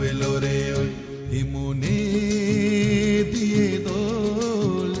কেউ এলো রে ওই মনে দিয়ে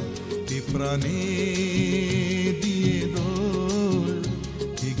দোল কি প্রাণে দিয়ে দোল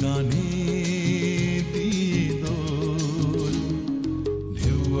কি গানে দিয়ে দোল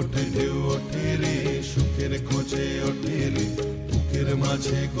ঢেউ ওঠে রে সুখের খোঁজে ওঠে রে বুকের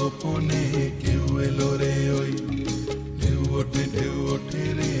মাঝে গোপনে কেউ এলো রে ওই ঢেউ ওঠে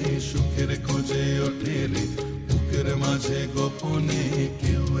রে সুখের খোঁজে ওঠে রে মাঝে গোপনে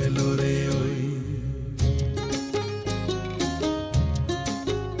কেউ এলো রে ওই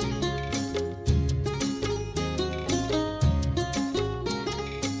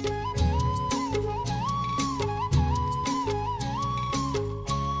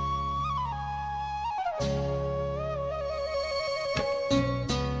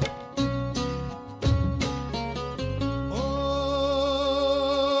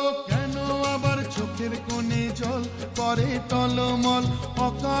করে টলমল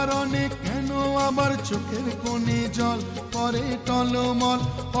অকারণে কেন আবার চোখের কোণে জল করে টলমল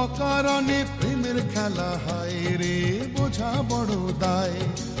অকারণে প্রেমের খেলা হয় রে বোঝা বড় দায়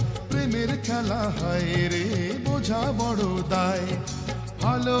প্রেমের খেলা হয় রে বোঝা বড় দায়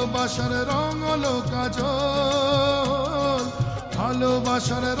ভালোবাসার রং হলো কাজল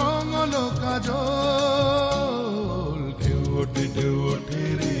ভালোবাসার রং হলো কাজল ঢেউ ওঠে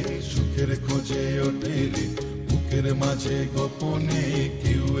রে সুখের খোঁজে ওঠে রে বুকের মাঝে গোপনে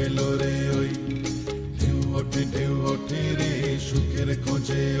কেউ এলো রে ওই ঢেউ ওঠে রে সুখের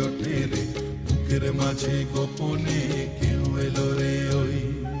খোঁজে ওঠে রে বুকের মাঝে গোপনে কেউ এলো রে ওই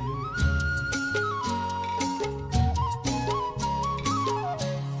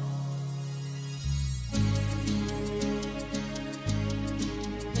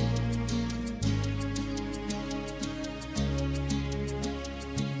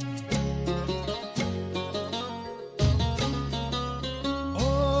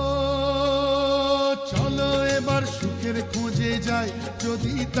খোঁজে যাই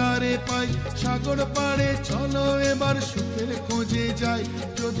যদি তারে পাই সাগর পাড়ে চলো এবার সুখের খোঁজে যাই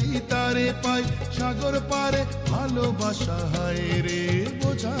যদি তারে পাই সাগর পাড়ে ভালোবাসা হায় রে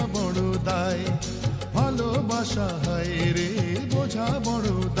বোঝা বড় দায় ভালোবাসা হায় রে বোঝা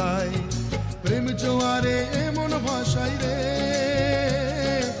বড় দায় প্রেম জোয়ারে এমন ভাষায় রে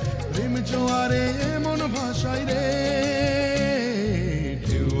প্রেম জোয়ারে এমন ভাষায় রে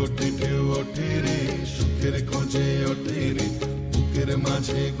ঢেউ ওঠে রে সুখের খোঁজে ওঠে রে বুকের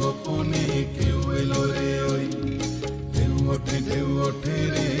মাঝে গোপনে কেউ এলো রে ওই ঢেউ ওঠে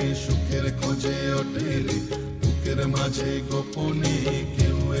রে সুখের খোঁজে ওঠে রে বুকের মাঝে গোপনে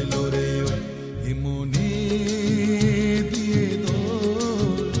কেউ এলো রে ওই মনে দিয়ে দো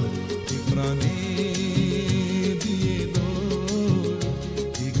প্রাণে দিয়ে দো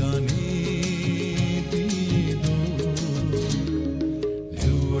গানে দিয়ে দো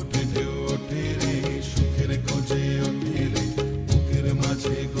ঢেউ ওঠে রে সুখের খোঁজে ওঠে রে বুকের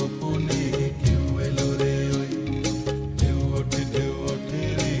মাঝে গোপনে কেউ এলো রে ওই ঢেউ ওঠে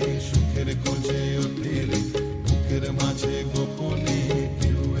রে সুখের খোঁজে ওঠে রে বুকের মাঝে গোপনে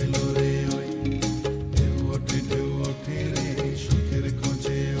কেউ এলো রে ওই ঢেউ ওঠে রে সুখের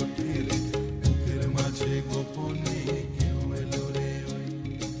খোঁজে ওঠে রে বুকের মাঝে গোপনে কেউ এলো রে ওই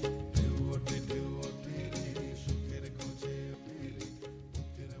ঢেউ ওঠে রে সুখের খোঁজে ওঠে রে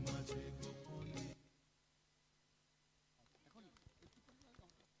বুকের মাঝে গোপনে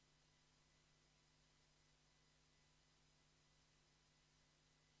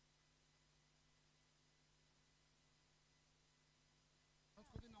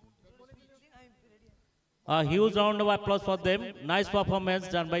A huge round of applause for them. Nice performance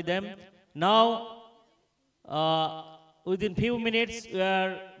done by them. Now, within few minutes, we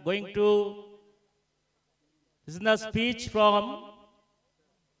are going to listen a speech from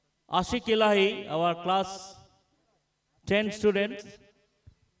Ashik Ilahi, our class 10 students.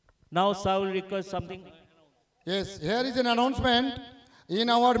 Now, sir will request something. Yes, here is an announcement in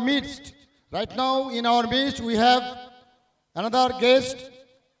our midst. Right now, in our midst, we have another guest,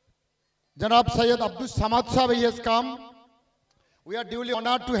 Janab Sayyid Abdul Samad Sahab. He has come. We are duly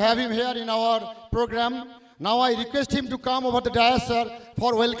honored to have him here in our program. Now I request him to come over the dais, sir,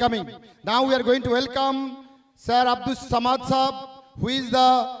 for welcoming. Now we are going to welcome Sir Abdul Samad Sahab, who is the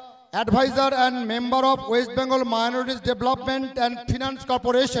advisor and member of West Bengal Minorities Development and Finance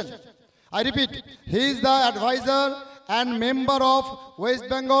Corporation. I repeat, he is the advisor and member of West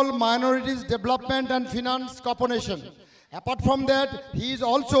Bengal Minorities Development and Finance Corporation. Apart from that, he is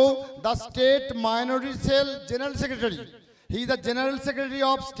also the State Minority Cell General Secretary. He is the General Secretary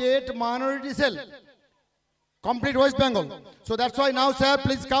of State Minority Cell, complete West Bengal. So that's why now, sir,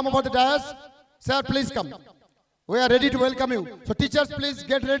 please come over the dais. Sir, please come. We are ready to welcome you. So teachers, please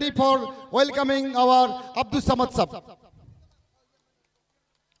get ready for welcoming our Abdul Samad Sahab.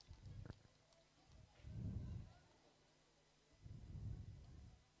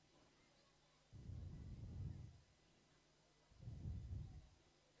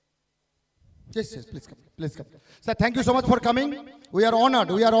 Yes, yes, please come, please come. Sir, thank you so much for coming. We are honored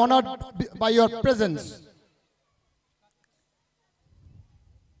by your presence.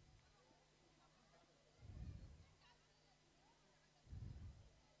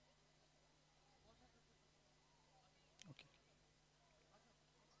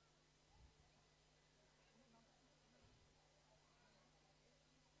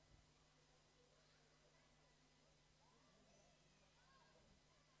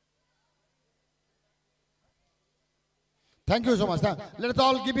 Thank you so much. Let's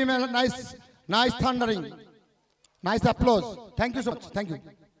all give him a nice thundering, nice applause. Thank you so much. Thank you.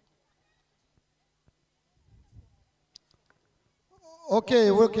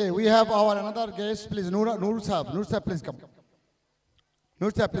 Okay. We have our another guest, please. Noor Sahab. Noor Sahab, please come.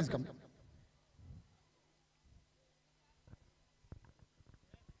 Noor Sahab, please come.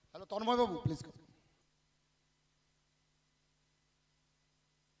 Hello, Tanmoy Babu, please come.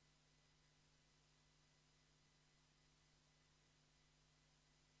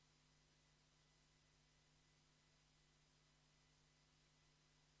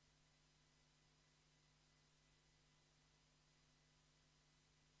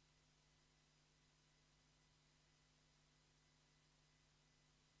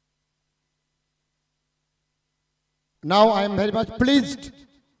 Now I am very much pleased,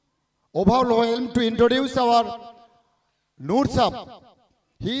 overwhelmed to introduce our Noor Sahab.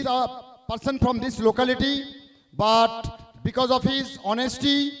 He is a person from this locality, but because of his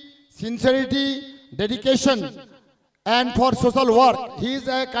honesty, sincerity, dedication, and for social work, he is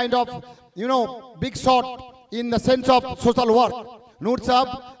a kind of, big shot in the sense of social work. Noor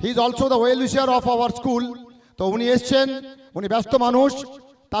Sahab, he is also the well-wisher of our school. তো উনি এসছেন, উনি ব্যস্ত মানুষ,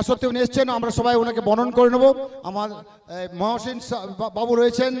 তা সত্ত্বেও উনি এসছেন, আমরা সবাই ওনাকে বরণ করে নেব। আমার মহসিন বাবু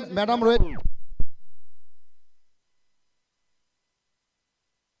রয়েছেন, ম্যাডাম রয়েছেন।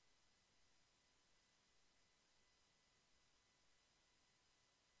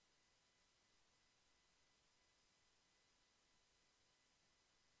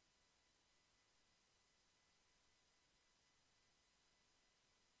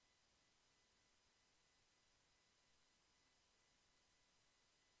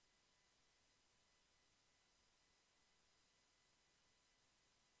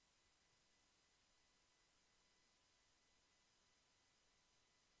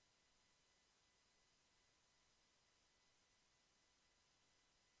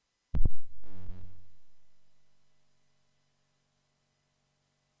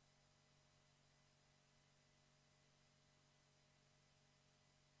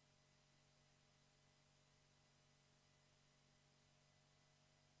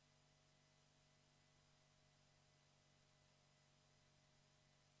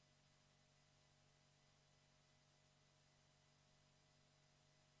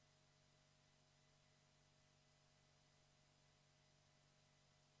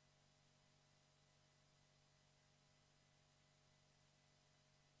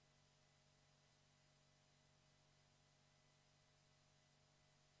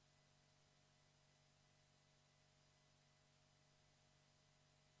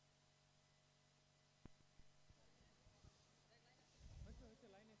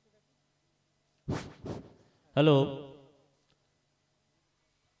 Hello.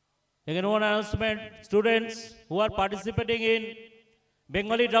 Again, one announcement. Students who are participating in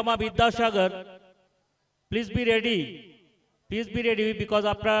Bengali drama Vidyasagar, please be ready. Please be ready because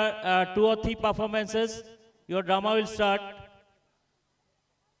after 2 or 3 performances, your drama will start.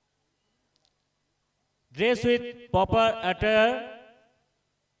 Dress with proper attire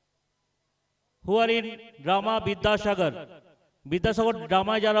who are in drama Vidyasagar. Vidyasagar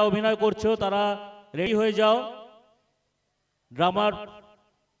drama jara obhinoy korcho tara ready হয়ে যাও, ড্রামার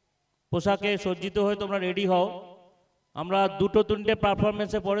পোশাকে সজ্জিত হয়ে তোমরা ready হও। আমরা 2-3টে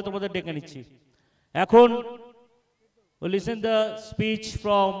পারফরমেন্সে পরে তোমাদের ডেকে নিচ্ছি। এখন listen the speech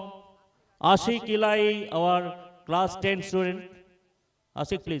from Ashiq ইলাই, our class 10 student.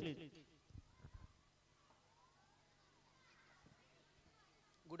 Ashiq, please.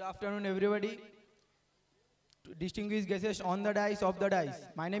 Good afternoon, everybody. Distinguished guests on the dais, of the dais.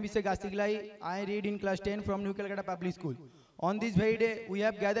 My name is Asik Lai. I read in class 10 from New Calcutta Public School. On this very day, we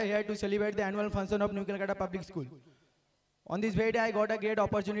have gathered here to celebrate the annual function of New Calcutta Public School. On this very day, I got a great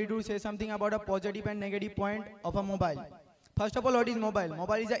opportunity to say something about a positive and negative point of a mobile. First of all, what is mobile?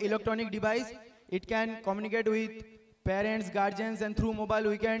 Mobile is an electronic device. It can communicate with parents, guardians, and through mobile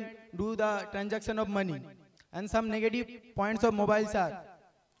we can do the transaction of money. And some negative points of mobiles are: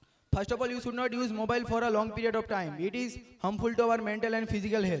 first of all, you should not use mobile for a long period of time. It is harmful to our mental and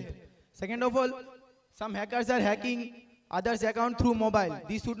physical health. Second of all, some hackers are hacking others' account through mobile.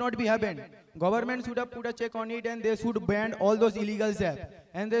 This should not be happen. Government should have put a check on it and they should ban all those illegal apps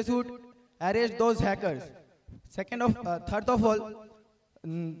and they should arrest those hackers. Third of all,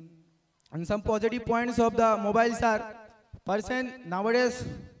 and some positive points of the mobiles are: nowadays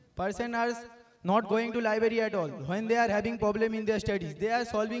person are not going to library at all. When they are having problem in their studies, they are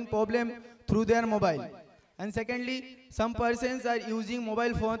solving problem through their mobile. And secondly, some persons are using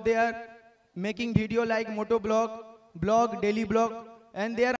mobile phone, they are making video like moto blog, daily blog, and they are